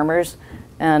 7,500 farmers,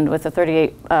 and with a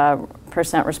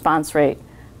 38% response rate,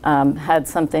 had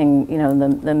something, in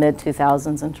the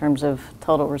mid-2000s in terms of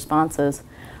total responses.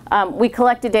 We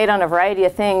collected data on a variety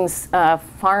of things,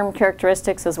 farm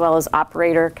characteristics as well as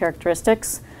operator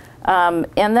characteristics. And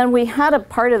then we had a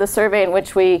part of the survey in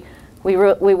which we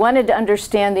wanted to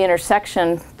understand the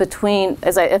intersection between,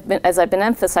 as I've been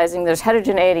emphasizing, there's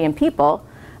heterogeneity in people,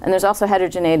 and there's also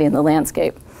heterogeneity in the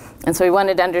landscape. And so we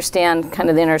wanted to understand kind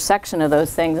of the intersection of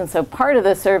those things. And so part of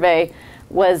the survey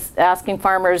was asking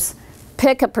farmers,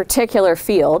 pick a particular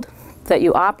field that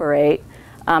you operate,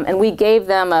 and we gave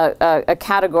them a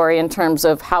category in terms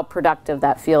of how productive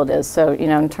that field is. So,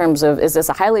 in terms of, is this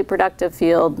a highly productive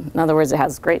field? In other words, it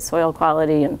has great soil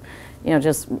quality and,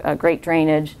 just great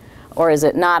drainage, or is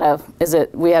it not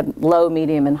we had low,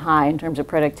 medium, and high in terms of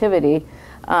productivity.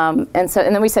 And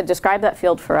then we said, describe that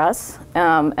field for us.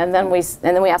 And then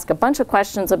we asked a bunch of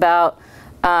questions about,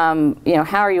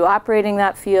 how are you operating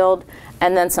that field?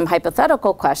 And then some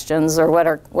hypothetical questions, or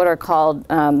what are called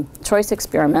choice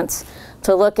experiments,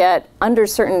 to look at, under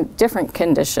certain different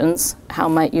conditions, how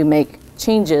might you make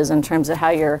changes in terms of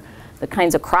how the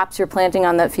kinds of crops you're planting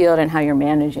on that field and how you're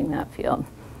managing that field.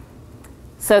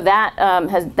 So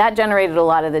that generated a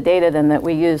lot of the data then that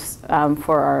we use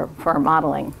for our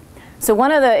modeling. So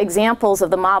one of the examples of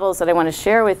the models that I want to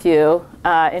share with you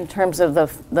in terms of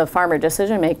the farmer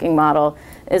decision-making model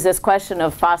is this question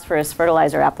of phosphorus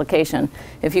fertilizer application.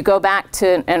 If you go back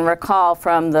to and recall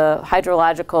from the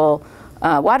hydrological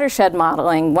watershed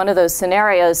modeling, one of those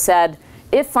scenarios said,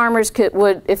 if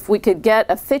we could get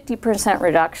a 50%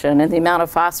 reduction in the amount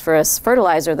of phosphorus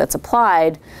fertilizer that's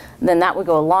applied, then that would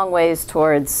go a long ways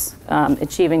towards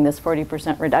achieving this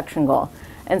 40% reduction goal.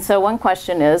 And so one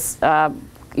question is, how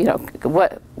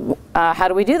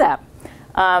do we do that?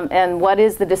 And what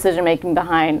is the decision making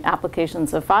behind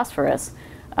applications of phosphorus?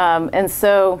 And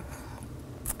so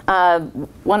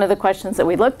one of the questions that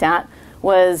we looked at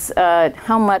was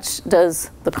how much does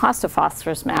the cost of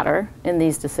phosphorus matter in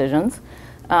these decisions?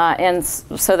 And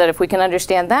so that if we can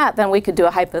understand that, then we could do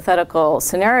a hypothetical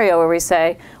scenario where we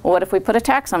say, well, what if we put a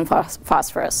tax on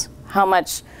phosphorus? How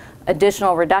much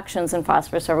additional reductions in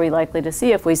phosphorus are we likely to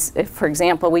see if, for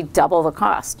example, we double the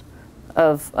cost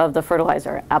of the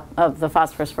fertilizer, of the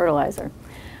phosphorus fertilizer?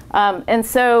 And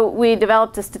so we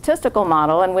developed a statistical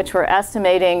model in which we're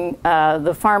estimating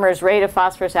the farmer's rate of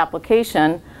phosphorus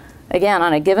application, again,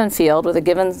 on a given field with a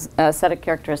given set of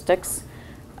characteristics,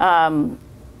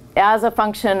 as a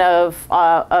function of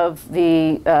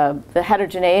the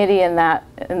heterogeneity in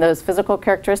those physical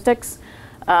characteristics,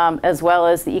 as well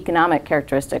as the economic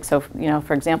characteristics. So,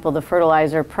 for example, the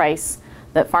fertilizer price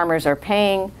that farmers are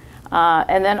paying,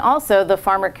 and then also the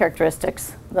farmer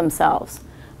characteristics themselves.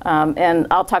 And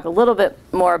I'll talk a little bit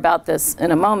more about this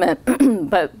in a moment,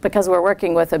 but because we're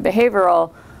working with a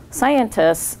behavioral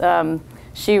scientists,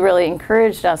 she really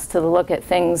encouraged us to look at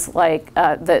things like,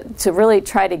 to really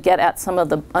try to get at some of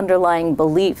the underlying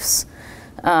beliefs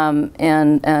and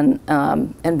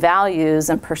values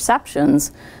and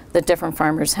perceptions that different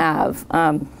farmers have.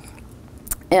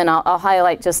 And I'll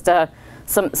highlight just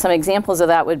some examples of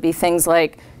that would be things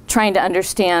like trying to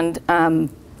understand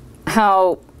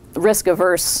how risk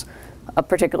averse a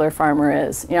particular farmer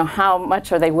is. You know, how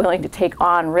much are they willing to take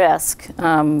on risk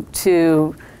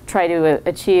to try to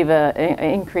achieve an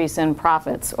increase in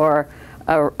profits or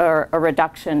a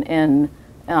reduction in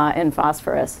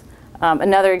phosphorus.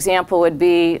 Another example would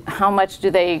be how much do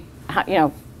they, you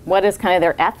know, what is kind of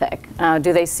their ethic?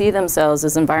 Do they see themselves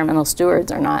as environmental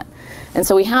stewards or not? And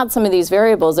so we had some of these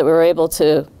variables that we were able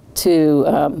to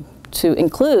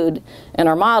include in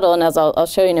our model, and as I'll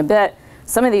show you in a bit,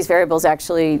 some of these variables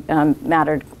actually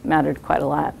mattered quite a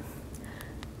lot.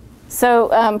 So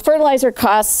fertilizer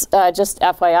costs, just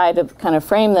FYI to kind of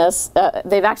frame this,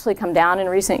 they've actually come down in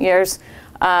recent years.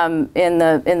 In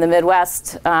the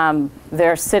Midwest,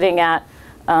 they're sitting at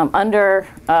under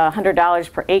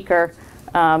 $100 per acre,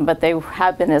 but they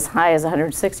have been as high as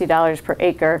 $160 per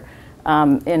acre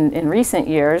in recent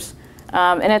years.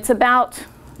 And it's about,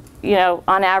 you know,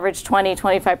 on average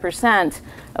 20–25%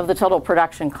 of the total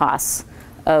production costs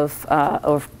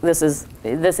of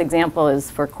this example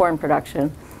is for corn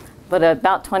production, but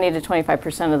about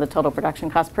 20–25% of the total production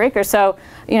cost per acre. So,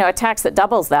 you know, a tax that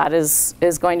doubles that is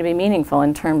going to be meaningful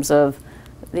in terms of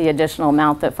the additional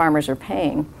amount that farmers are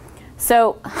paying.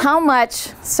 So how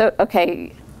much, so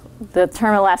okay, the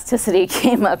term elasticity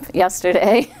came up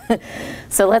yesterday.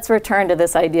 So let's return to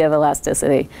this idea of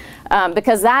elasticity.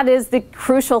 Because that is the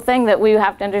crucial thing that we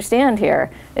have to understand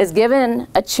here, is given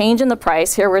a change in the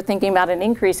price, here we're thinking about an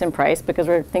increase in price because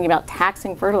we're thinking about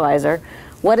taxing fertilizer,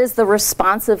 what is the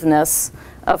responsiveness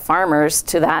of farmers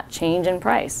to that change in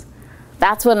price?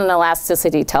 That's what an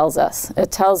elasticity tells us.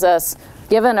 It tells us,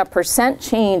 given a %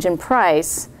 change in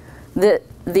price, that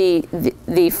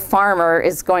the farmer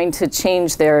is going to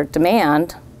change their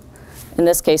demand, in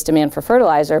this case demand for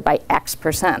fertilizer, by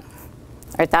X%.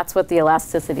 Right, that's what the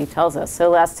elasticity tells us.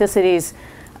 So elasticities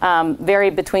vary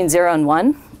between 0 and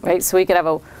 1, right? So we could have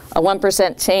a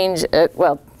 1% change,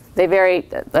 well, they vary,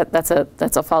 that's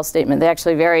a false statement. They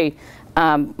actually vary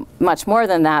much more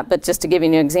than that, but just to give you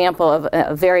an example of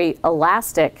a very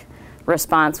elastic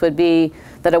response would be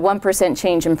that a 1%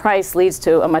 change in price leads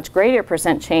to a much greater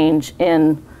 % change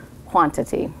in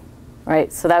quantity,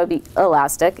 right? So that would be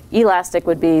elastic. Elastic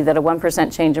would be that a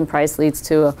 1% change in price leads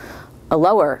to a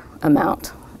lower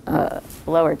amount,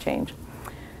 lower change.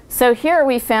 So here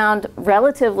we found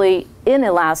relatively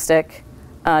inelastic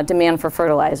demand for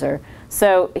fertilizer.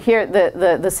 So here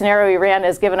the scenario we ran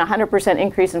is given a 100%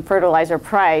 increase in fertilizer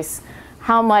price,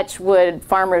 how much would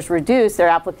farmers reduce their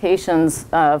applications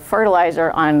of fertilizer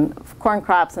on corn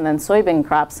crops and then soybean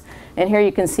crops? And here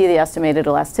you can see the estimated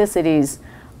elasticities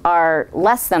are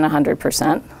less than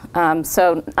 100%.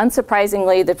 So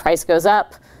unsurprisingly, the price goes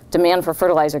up, demand for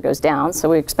fertilizer goes down. So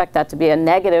we expect that to be a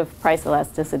negative price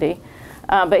elasticity.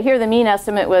 But here the mean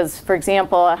estimate was, for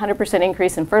example, a 100%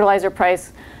 increase in fertilizer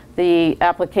price. The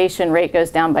application rate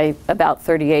goes down by about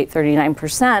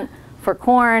 38–39% for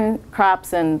corn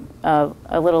crops and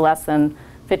a little less than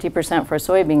 50% for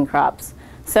soybean crops.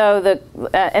 So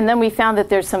and then we found that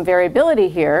there's some variability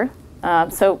here.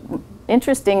 So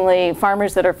interestingly,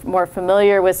 farmers that are more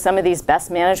familiar with some of these best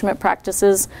management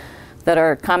practices that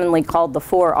are commonly called the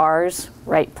 4 R's,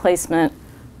 right placement,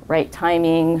 right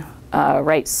timing,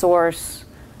 right source,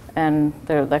 and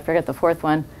I forget the fourth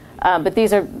one. But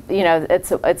these are, you know,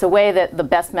 it's a way that the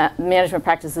best management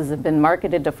practices have been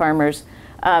marketed to farmers.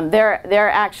 They're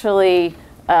actually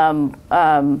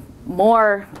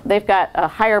more, they've got a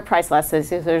higher price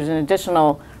elasticity, so there's an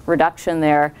additional reduction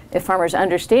there if farmers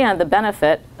understand the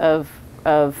benefit of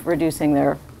reducing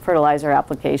their fertilizer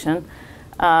application.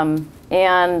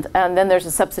 And then there's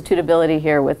a substitutability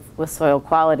here with soil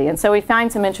quality. And so we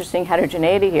find some interesting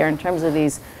heterogeneity here in terms of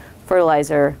these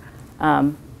fertilizer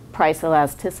price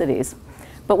elasticities.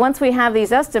 But once we have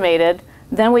these estimated,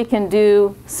 then we can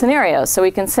do scenarios. So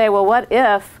we can say, well, what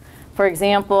if, for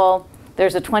example,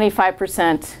 there's a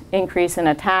 25% increase in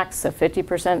a tax, a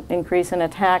 50% increase in a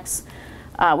tax.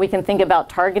 We can think about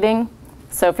targeting.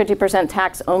 So 50%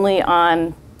 tax only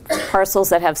on parcels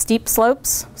that have steep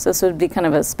slopes. So this would be kind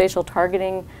of a spatial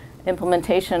targeting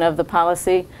implementation of the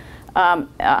policy.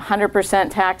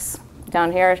 100% tax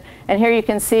down here. And here you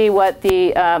can see what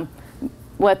the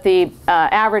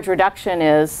average reduction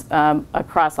is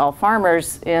across all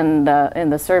farmers in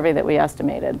the survey that we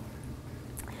estimated.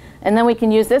 And then we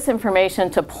can use this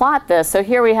information to plot this. So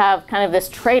here we have kind of this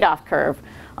trade-off curve.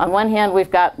 on one hand,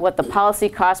 we've got what the policy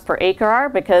costs per acre are,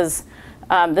 because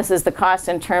this is the cost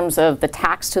in terms of the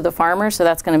tax to the farmer, so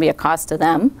that's going to be a cost to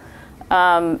them.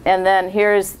 And then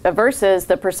here's versus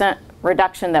the percent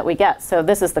reduction that we get. So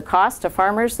this is the cost to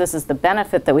farmers, this is the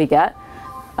benefit that we get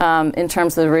in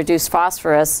terms of the reduced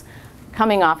phosphorus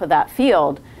coming off of that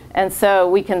field. And so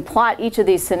we can plot each of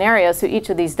these scenarios, so each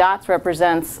of these dots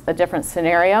represents a different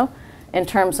scenario in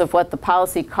terms of what the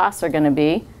policy costs are going to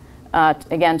be,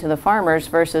 again, to the farmers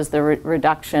versus the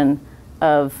reduction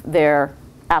of their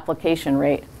application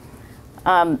rate.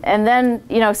 And then,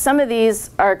 you know, some of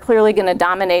these are clearly going to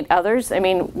dominate others. I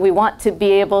mean, we want to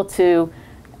be able to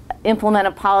implement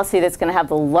a policy that's going to have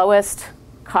the lowest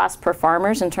cost per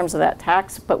farmers in terms of that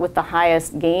tax, but with the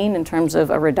highest gain in terms of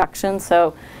a reduction.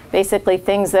 So basically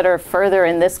things that are further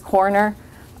in this corner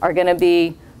are going to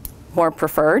be more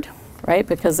preferred, right,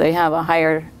 because they have a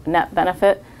higher net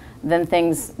benefit than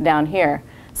things down here.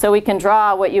 So we can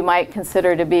draw what you might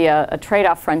consider to be a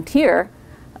trade-off frontier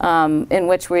in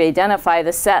which we identify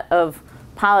the set of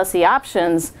policy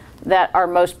options that are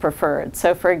most preferred.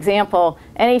 So for example,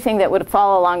 anything that would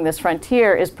fall along this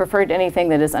frontier is preferred to anything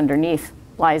that is underneath,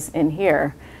 lies in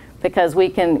here, because we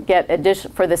can get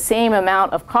for the same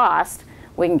amount of cost,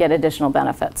 we can get additional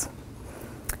benefits.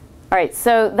 All right,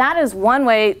 so that is one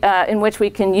way in which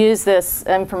we can use this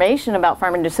information about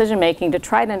farmer decision making to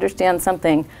try to understand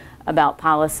something about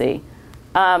policy.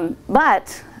 And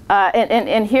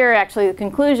here actually the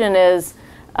conclusion is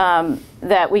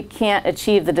that we can't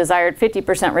achieve the desired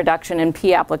 50% reduction in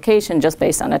P application just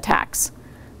based on a tax.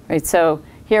 Right, so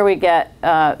here we get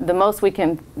the most we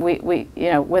can, you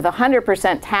know, with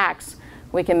 100% tax,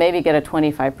 we can maybe get a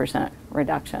 25%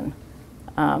 reduction.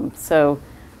 You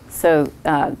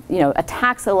know, a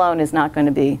tax alone is not going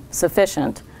to be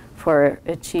sufficient for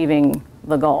achieving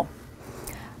the goal.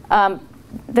 The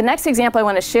next example I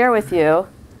want to share with you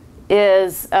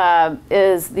is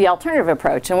the alternative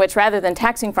approach, in which rather than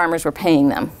taxing farmers, we're paying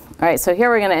them. All right, so here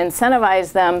we're going to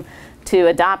incentivize them to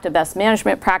adopt a best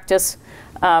management practice.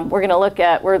 We're going to look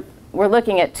at, we're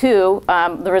looking at two.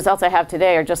 The results I have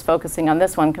today are just focusing on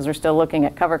this one because we're still looking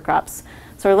at cover crops.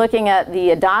 So we're looking at the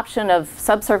adoption of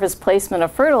subsurface placement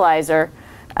of fertilizer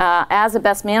as a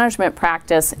best management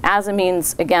practice, as a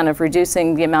means, again, of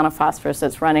reducing the amount of phosphorus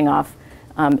that's running off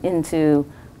into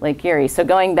Lake Erie. So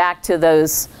going back to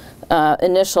those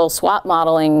initial SWAT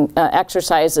modeling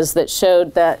exercises that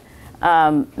showed that,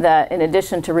 that in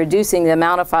addition to reducing the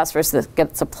amount of phosphorus that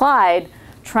gets applied,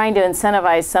 trying to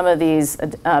incentivize some of these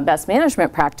best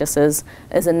management practices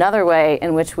is another way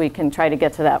in which we can try to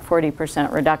get to that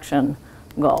 40% reduction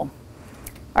goal.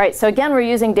 All right, so again, we're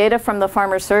using data from the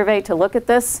farmer survey to look at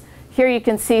this. Here you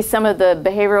can see some of the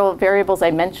behavioral variables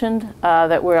I mentioned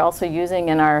that we're also using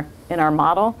in our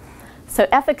model. So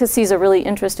efficacy is a really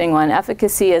interesting one.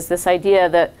 Efficacy is this idea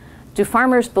that do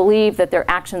farmers believe that their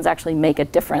actions actually make a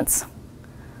difference?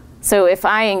 So if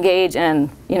I engage in,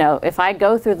 you know, if I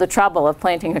go through the trouble of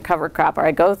planting a cover crop, or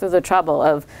I go through the trouble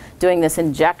of doing this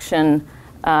injection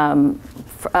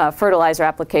fertilizer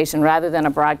application rather than a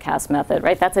broadcast method,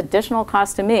 right? That's additional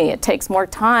cost to me. It takes more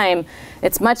time.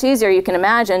 It's much easier, you can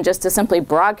imagine, just to simply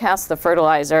broadcast the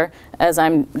fertilizer as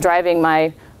I'm driving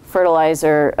my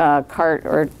fertilizer cart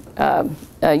or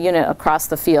unit across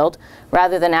the field,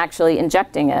 rather than actually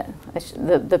injecting it.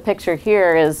 The picture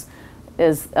here is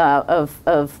of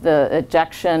the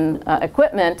ejection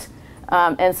equipment,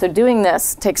 and so doing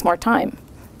this takes more time,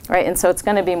 right? And so it's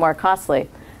going to be more costly.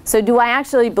 So do I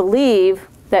actually believe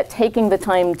that taking the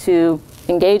time to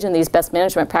engage in these best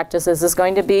management practices is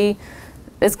going to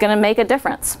make a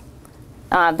difference?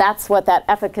 That's what that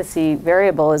efficacy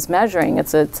variable is measuring.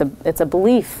 It's a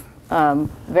belief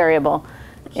variable.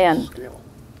 And scale.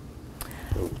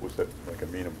 So was that like a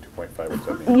mean of 2.5? What's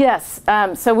that mean? Yes.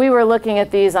 So we were looking at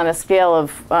these on a scale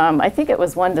of, I think it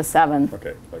was 1 to 7.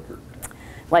 Okay,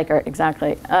 Likert,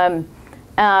 exactly.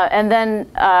 And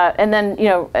then, you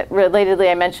know,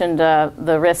 relatedly, I mentioned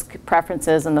the risk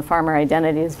preferences and the farmer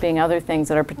identity as being other things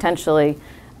that are potentially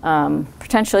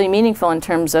meaningful in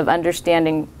terms of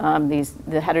understanding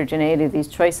the heterogeneity of these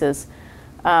choices.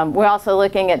 We're also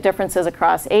looking at differences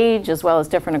across age, as well as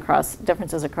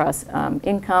differences across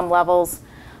income levels,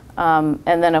 and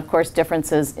then, of course,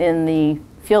 differences in the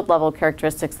field level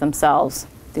characteristics themselves,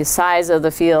 the size of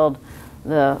the field,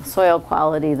 the soil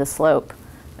quality, the slope,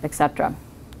 etc.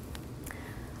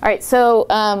 All right, so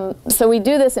we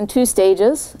do this in 2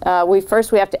 stages.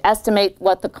 First we have to estimate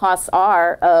what the costs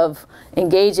are of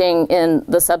engaging in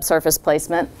the subsurface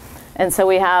placement. And so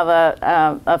we have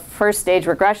a first stage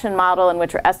regression model in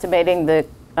which we're estimating the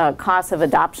cost of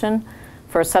adoption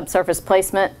for subsurface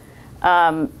placement.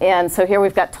 And so here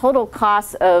we've got total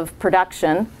cost of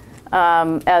production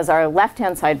as our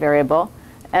left-hand side variable.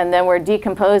 And then we're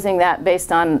decomposing that based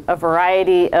on a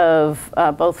variety of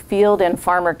both field and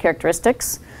farmer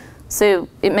characteristics. So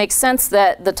it makes sense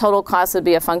that the total cost would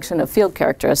be a function of field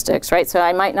characteristics, right? So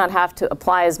I might not have to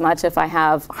apply as much if I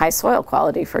have high soil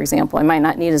quality, for example. I might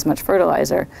not need as much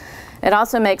fertilizer. It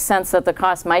also makes sense that the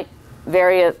cost might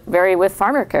vary with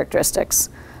farmer characteristics.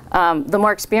 The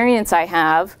more experience I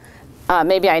have,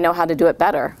 maybe I know how to do it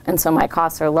better, and so my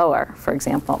costs are lower, for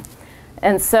example.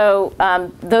 And so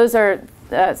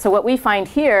so what we find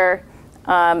here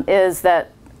is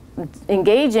that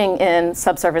engaging in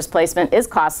subsurface placement is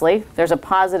costly. There's a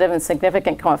positive and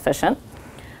significant coefficient.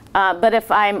 But if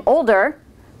I'm older,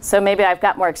 so maybe I've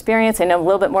got more experience, I know a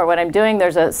little bit more what I'm doing,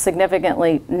 there's a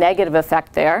significantly negative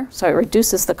effect there. So it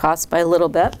reduces the cost by a little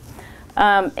bit.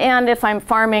 And if I'm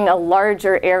farming a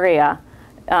larger area,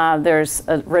 there's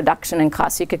a reduction in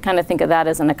cost. You could kind of think of that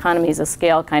as an economies of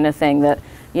scale kind of thing, that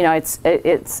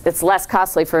it's less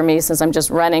costly for me since I'm just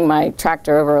running my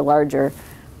tractor over a larger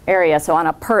area. So on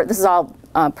this is all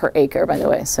per acre, by the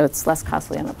way, so it's less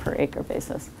costly on a per acre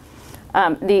basis.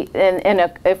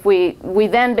 If we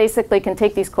then basically can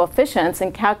take these coefficients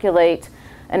and calculate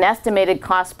an estimated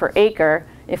cost per acre.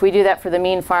 If we do that for the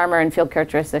mean farmer and field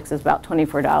characteristics, is about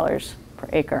 $24 per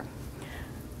acre.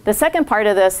 The second part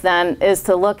of this then is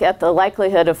to look at the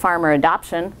likelihood of farmer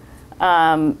adoption.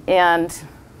 Oh,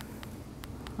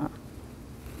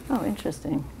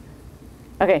 interesting.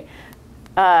 Okay.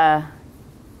 Oh,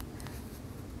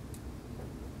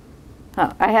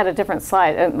 I had a different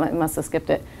slide. I must have skipped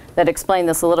it. That explained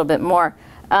this a little bit more.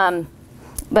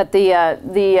 But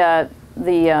the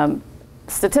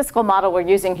statistical model we're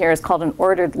using here is called an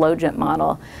ordered logent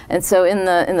model. And so in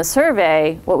the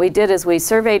survey, what we did is we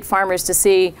surveyed farmers to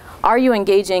see, are you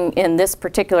engaging in this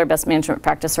particular best management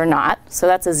practice or not? So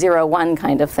that's a 0-1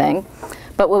 kind of thing.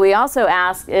 But what we also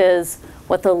ask is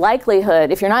what the likelihood,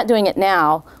 if you're not doing it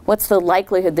now, what's the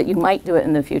likelihood that you might do it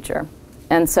in the future?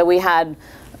 And so we had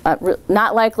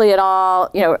not likely at all,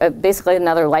 basically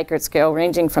another Likert scale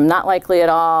ranging from not likely at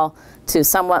all to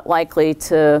somewhat likely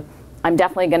to I'm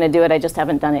definitely going to do it, I just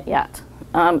haven't done it yet.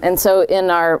 And so in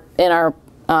our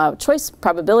choice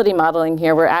probability modeling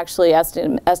here, we're actually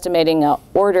estimating an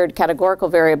ordered categorical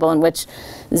variable in which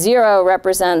 0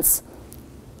 represents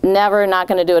never, not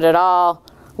going to do it at all.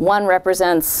 1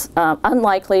 represents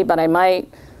unlikely, but I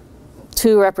might.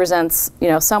 2 represents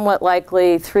somewhat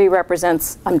likely. 3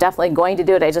 represents I'm definitely going to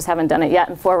do it, I just haven't done it yet.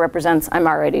 And 4 represents I'm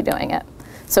already doing it.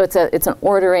 So it's an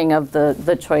ordering of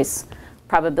the choice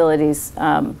probabilities.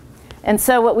 And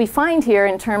so what we find here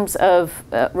in terms of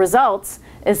results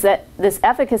is that this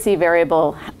efficacy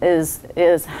variable is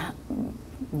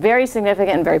very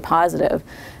significant and very positive.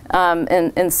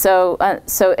 So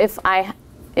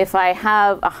if I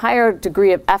have a higher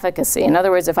degree of efficacy, in other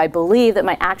words, if I believe that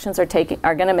my actions are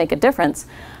going to make a difference,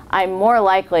 I'm more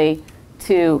likely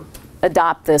to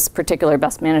adopt this particular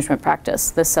best management practice,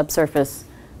 this subsurface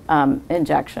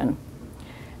injection.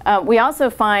 We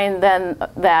also find then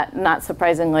that, not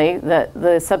surprisingly, that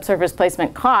the subsurface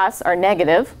placement costs are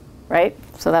negative, right?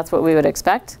 So that's what we would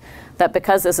expect, that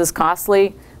because this is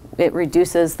costly, it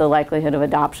reduces the likelihood of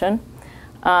adoption.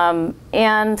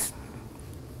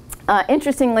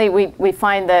 Interestingly, we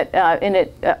find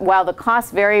that while the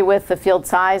costs vary with the field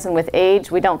size and with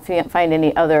age, we don't find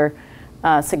any other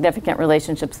significant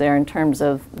relationships there in terms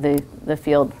of the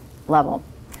field level.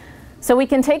 So we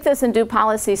can take this and do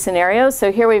policy scenarios.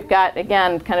 So here we've got,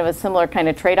 again, kind of a similar kind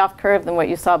of trade-off curve than what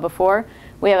you saw before.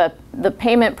 We have the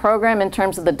payment program in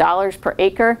terms of the dollars per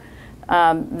acre.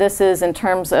 This is in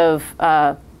terms of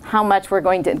how much we're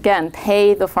going to, again,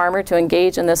 pay the farmer to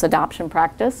engage in this adoption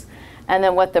practice, and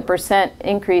then what the percent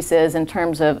increase is in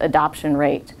terms of adoption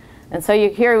rate. And so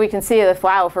here we can see that,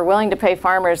 wow, if we're willing to pay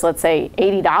farmers, let's say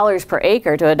 $80 per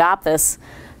acre to adopt this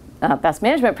best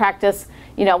management practice,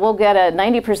 we'll get a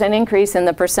 90% increase in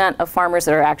the percent of farmers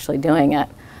that are actually doing it.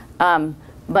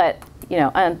 But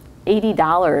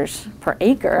 $80 per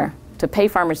acre to pay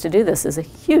farmers to do this is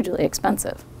hugely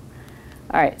expensive.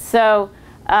 All right, so,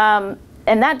 and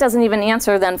that doesn't even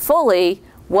answer then fully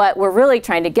what we're really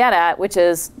trying to get at, which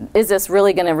is this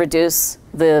really going to reduce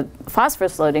the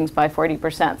phosphorus loadings by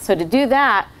 40%? So to do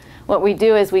that, what we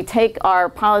do is we take our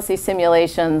policy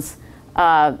simulations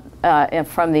from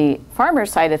the farmer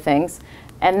side of things,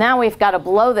 and now we've got to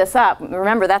blow this up.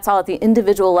 Remember, that's all at the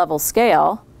individual level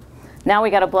scale. Now we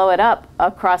got to blow it up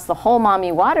across the whole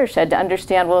Maumee watershed to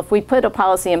understand, well, if we put a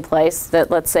policy in place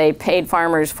that, let's say, paid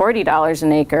farmers $40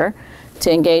 an acre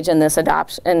to engage in this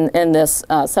adoption, in this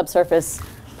subsurface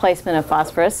placement of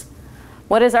phosphorus,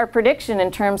 what is our prediction in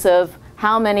terms of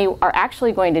how many are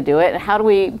actually going to do it, and how do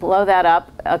we blow that up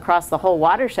across the whole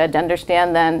watershed to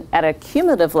understand then at a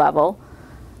cumulative level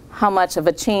how much of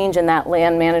a change in that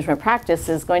land management practice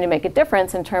is going to make a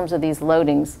difference in terms of these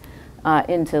loadings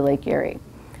into Lake Erie.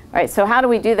 All right, so how do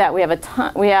we do that? We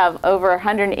have over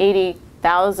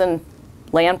 180,000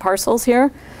 land parcels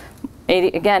here.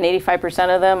 Again,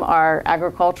 85% of them are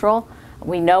agricultural.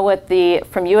 We know what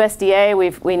from USDA,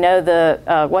 we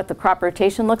know what the crop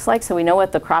rotation looks like, so we know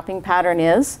what the cropping pattern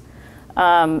is.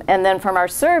 And then from our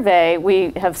survey,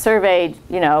 we have surveyed,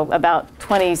 about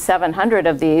 2,700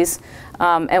 of these,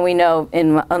 and we know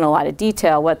in a lot of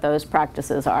detail what those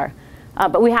practices are.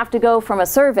 But we have to go from a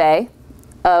survey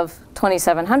of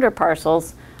 2,700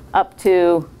 parcels up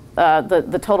to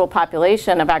the total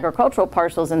population of agricultural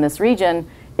parcels in this region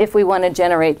if we want to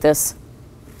generate this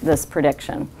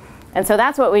prediction. And so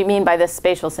that's what we mean by this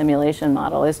spatial simulation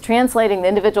model, is translating the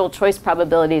individual choice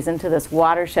probabilities into this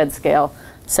watershed scale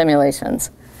simulations.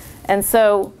 And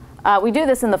so we do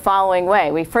this in the following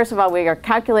way. First of all, we are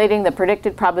calculating the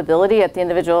predicted probability at the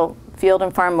individual field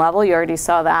and farm level. You already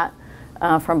saw that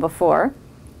from before.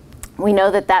 We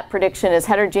know that that prediction is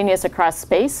heterogeneous across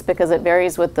space because it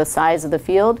varies with the size of the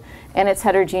field, and it's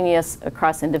heterogeneous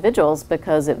across individuals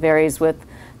because it varies with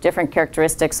different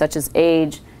characteristics such as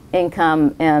age,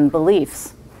 income, and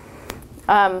beliefs.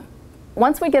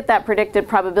 Once we get that predicted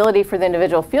probability for the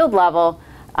individual field level,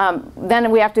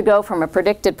 then we have to go from a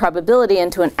predicted probability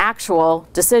into an actual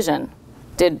decision.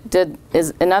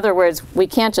 In other words, we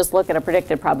can't just look at a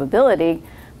predicted probability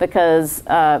because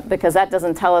that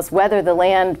doesn't tell us whether the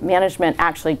land management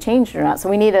actually changed or not. So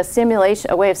we need a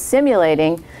way of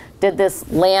simulating, did this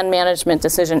land management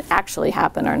decision actually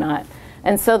happen or not?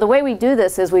 And so the way we do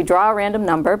this is we draw a random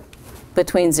number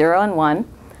between 0 and 1,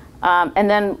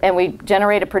 and we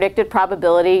generate a predicted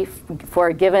probability for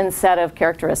a given set of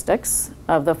characteristics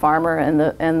of the farmer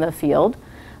and the field.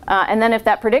 And then if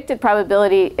that predicted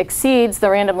probability exceeds the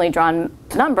randomly drawn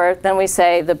number, then we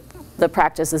say the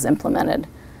practice is implemented.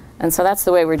 And so that's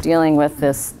the way we're dealing with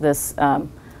this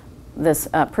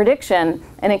prediction.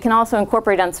 And it can also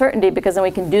incorporate uncertainty because then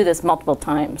we can do this multiple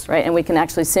times, right? And we can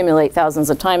actually simulate thousands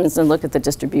of times and look at the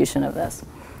distribution of this.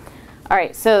 All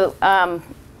right, so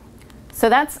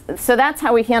that's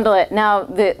how we handle it. Now,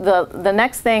 the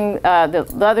next thing, the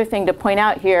other thing to point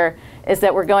out here is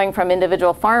that we're going from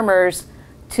individual farmers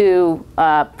to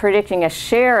predicting a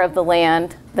share of the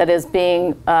land that is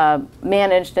being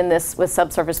managed in this with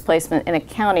subsurface placement in a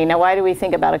county. Now, why do we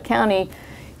think about a county?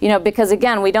 Because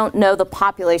again, we don't know the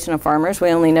population of farmers.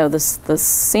 We only know the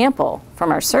sample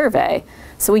from our survey.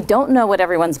 So we don't know what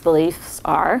everyone's beliefs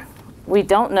are. We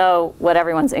don't know what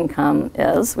everyone's income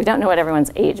is. We don't know what everyone's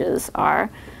ages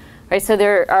are. Right? So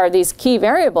there are these key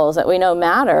variables that we know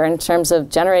matter in terms of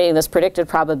generating this predicted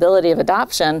probability of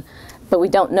adoption, but we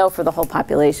don't know for the whole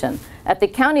population. At the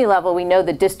county level, we know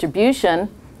the distribution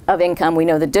of income, we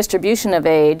know the distribution of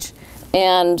age,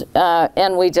 and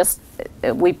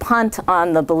we punt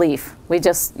on the belief. We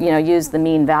just use the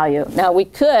mean value. Now we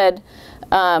could,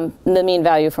 the mean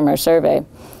value from our survey.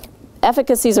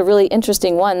 Efficacy is a really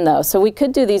interesting one, though. So we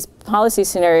could do these policy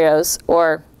scenarios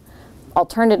or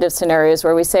alternative scenarios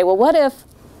where we say, well, what if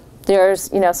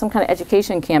there's some kind of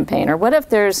education campaign, or what if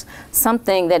there's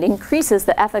something that increases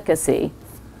the efficacy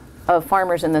of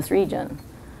farmers in this region?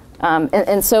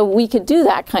 And so we could do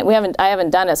that I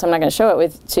haven't done it, so I'm not going to show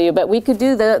it to you, but we could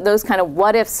do those kind of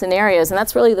what if scenarios, and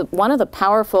that's really one of the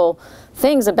powerful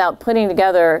things about putting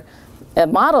together a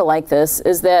model like this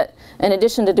is that in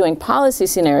addition to doing policy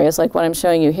scenarios like what I'm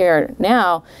showing you here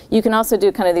now, you can also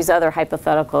do kind of these other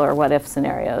hypothetical or what if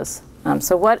scenarios.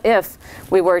 So what if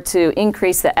we were to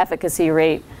increase the efficacy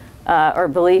rate or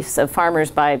beliefs of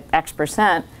farmers by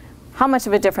X%? How much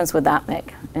of a difference would that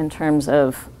make in terms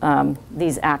of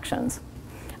these actions?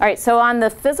 All right, so on the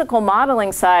physical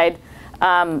modeling side,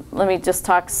 let me just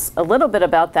talk a little bit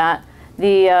about that.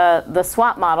 The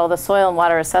SWAT model, the Soil and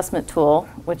Water Assessment Tool,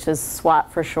 which is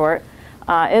SWAT for short,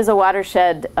 is a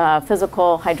watershed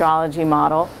physical hydrology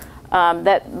model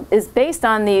that is based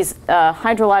on these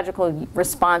hydrological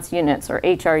response units, or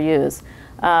HRUs.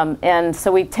 And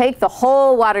so we take the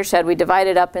whole watershed, we divide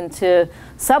it up into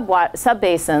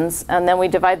subbasins, and then we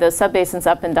divide those subbasins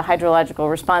up into hydrological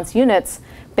response units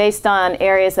based on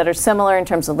areas that are similar in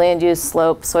terms of land use,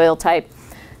 slope, soil type.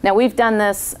 Now we've done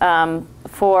this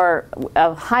for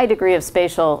a high degree of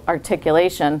spatial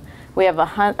articulation. We have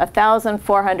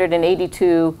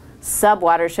 1,482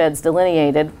 sub-watersheds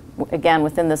delineated, again,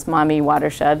 within this Maumee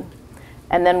watershed.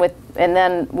 And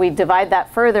then we divide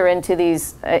that further into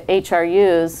these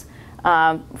HRUs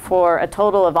for a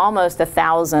total of almost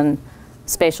 1,000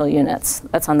 spatial units.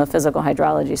 That's on the physical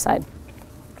hydrology side.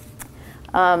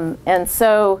 And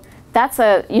so that's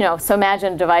so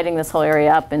imagine dividing this whole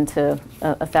area up into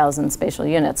 1,000 spatial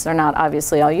units. They're not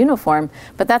obviously all uniform,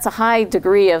 but that's a high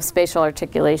degree of spatial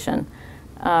articulation.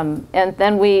 And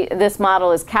then this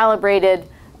model is calibrated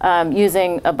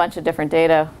using a bunch of different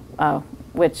data,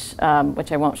 which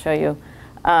I won't show you.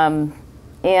 But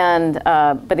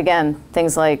again,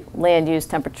 things like land use,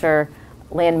 temperature,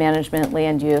 land management,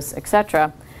 land use, et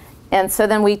cetera. And so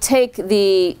then we take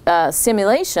the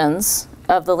simulations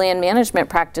of the land management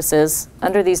practices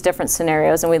under these different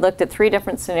scenarios, and we looked at 3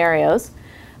 different scenarios.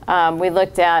 We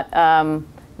looked at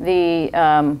the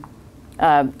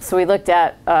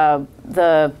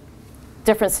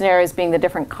different scenarios being the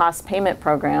different cost payment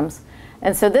programs.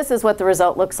 And so this is what the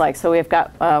result looks like. So we've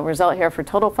got a result here for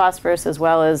total phosphorus as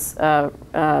well as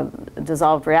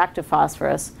dissolved reactive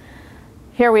phosphorus.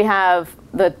 Here we have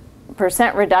the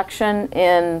percent reduction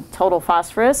in total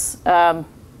phosphorus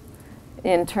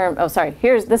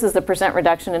this is the percent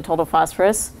reduction in total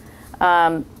phosphorus.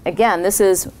 Again, this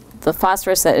is the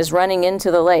phosphorus that is running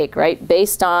into the lake, right,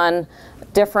 based on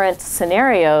different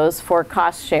scenarios for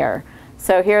cost share.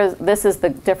 So this is the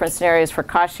different scenarios for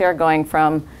cost share, going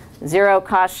from 0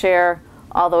 cost share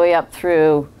all the way up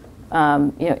through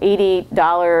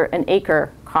 $80 an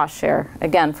acre cost share,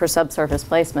 again, for subsurface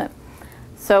placement.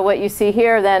 So what you see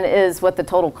here then is what the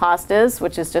total cost is,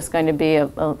 which is just going to be a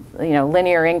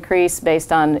linear increase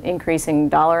based on increasing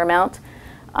dollar amount.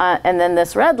 And then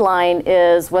this red line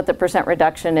is what the percent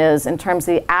reduction is in terms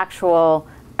of the actual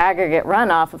aggregate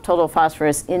runoff of total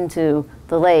phosphorus into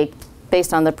the lake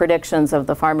based on the predictions of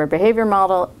the farmer behavior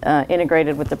model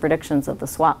integrated with the predictions of the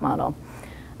SWAT model.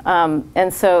 And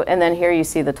then here you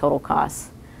see the total costs.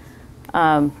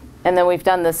 And then we've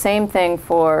done the same thing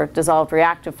for dissolved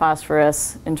reactive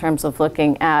phosphorus in terms of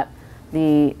looking at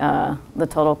the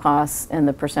total costs and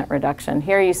the percent reduction.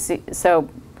 Here you see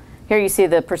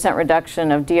the percent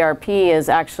reduction of DRP is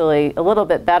actually a little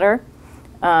bit better.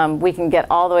 We can get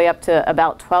all the way up to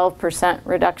about 12%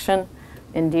 reduction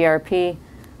in DRP.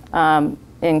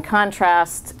 In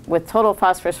contrast, with total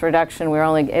phosphorus reduction, we're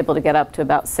only able to get up to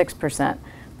about 6%.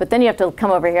 But then you have to come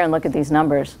over here and look at these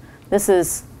numbers. This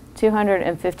is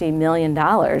 $250 million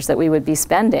that we would be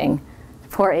spending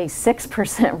for a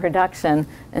 6% reduction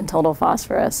in total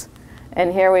phosphorus.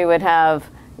 And here we would have,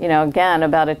 again,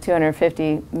 about a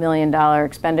 $250 million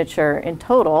expenditure in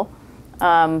total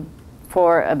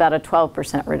for about a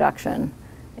 12% reduction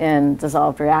in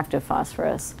dissolved reactive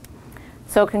phosphorus.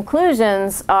 So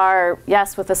conclusions are,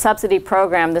 yes, with the subsidy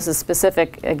program, this is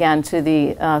specific, again, to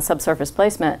the subsurface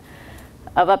placement,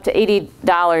 of up to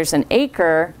 $80 an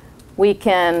acre, we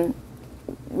can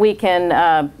make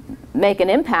an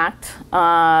impact.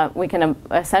 We can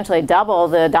essentially double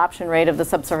the adoption rate of the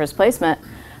subsurface placement,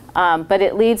 but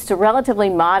it leads to relatively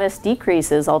modest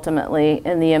decreases ultimately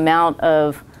in the amount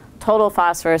of total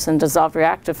phosphorus and dissolved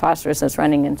reactive phosphorus that's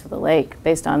running into the lake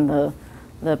based on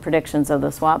the predictions of the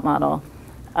SWAT model.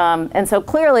 And so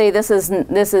clearly this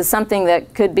is something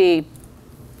that could be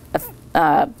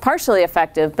partially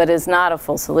effective, but is not a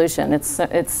full solution.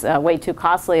 It's way too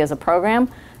costly as a program.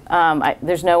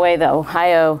 There's no way that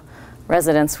Ohio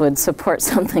residents would support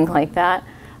something like that.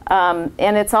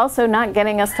 And it's also not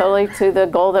getting us totally to the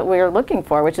goal that we're looking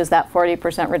for, which is that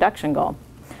 40% reduction goal.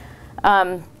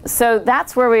 So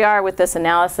that's where we are with this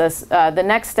analysis. The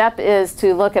next step is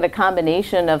to look at a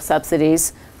combination of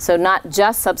subsidies. So not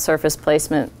just subsurface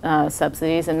placement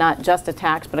subsidies and not just a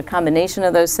tax, but a combination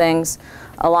of those things,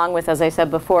 along with, as I said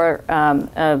before,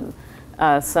 a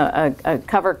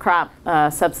cover crop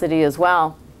subsidy as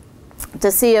well,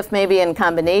 to see if maybe in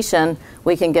combination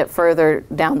we can get further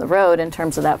down the road in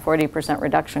terms of that 40%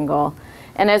 reduction goal.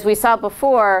 And as we saw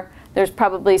before, there's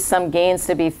probably some gains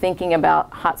to be thinking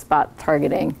about hotspot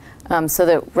targeting, so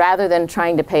that rather than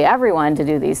trying to pay everyone to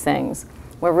do these things,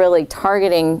 we're really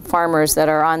targeting farmers that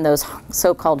are on those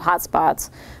so-called hotspots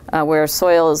where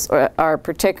soils are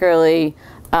particularly,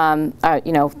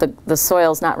 the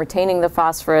soil's not retaining the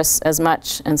phosphorus as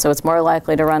much, and so it's more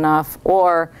likely to run off,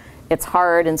 or it's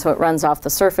hard and so it runs off the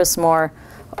surface more,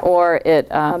 or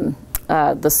the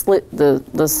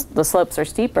slopes are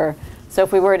steeper. So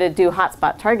if we were to do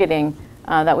hotspot targeting,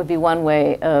 that would be one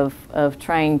way of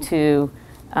trying to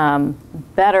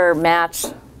better match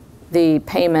the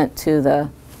payment to the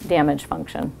damage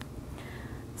function.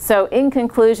 So in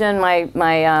conclusion,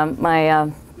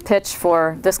 my pitch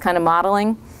for this kind of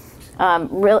modeling,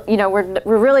 we're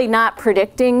really not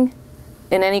predicting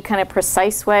in any kind of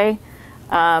precise way.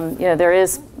 There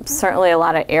is certainly a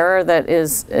lot of error that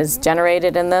is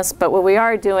generated in this, but what we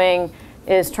are doing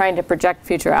is trying to project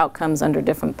future outcomes under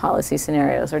different policy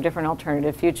scenarios or different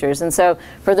alternative futures. And so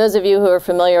for those of you who are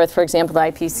familiar with, for example, the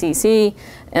IPCC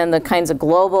and the kinds of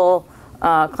global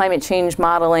climate change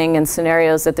modeling and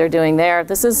scenarios that they're doing there,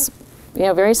 this is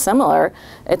very similar.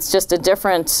 It's just a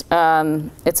different,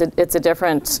 it's a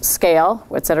different scale.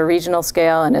 It's at a regional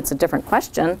scale, and it's a different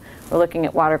question. We're looking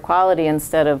at water quality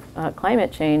instead of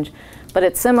climate change. But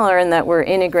it's similar in that we're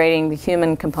integrating the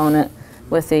human component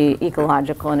with the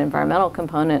ecological and environmental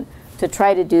component to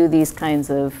try to do these kinds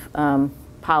of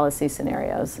policy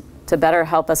scenarios to better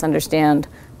help us understand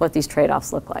what these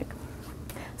trade-offs look like.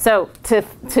 So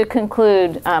to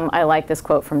conclude, I like this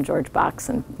quote from George Box,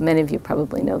 and many of you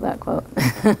probably know that quote.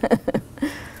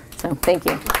 So thank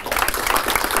you.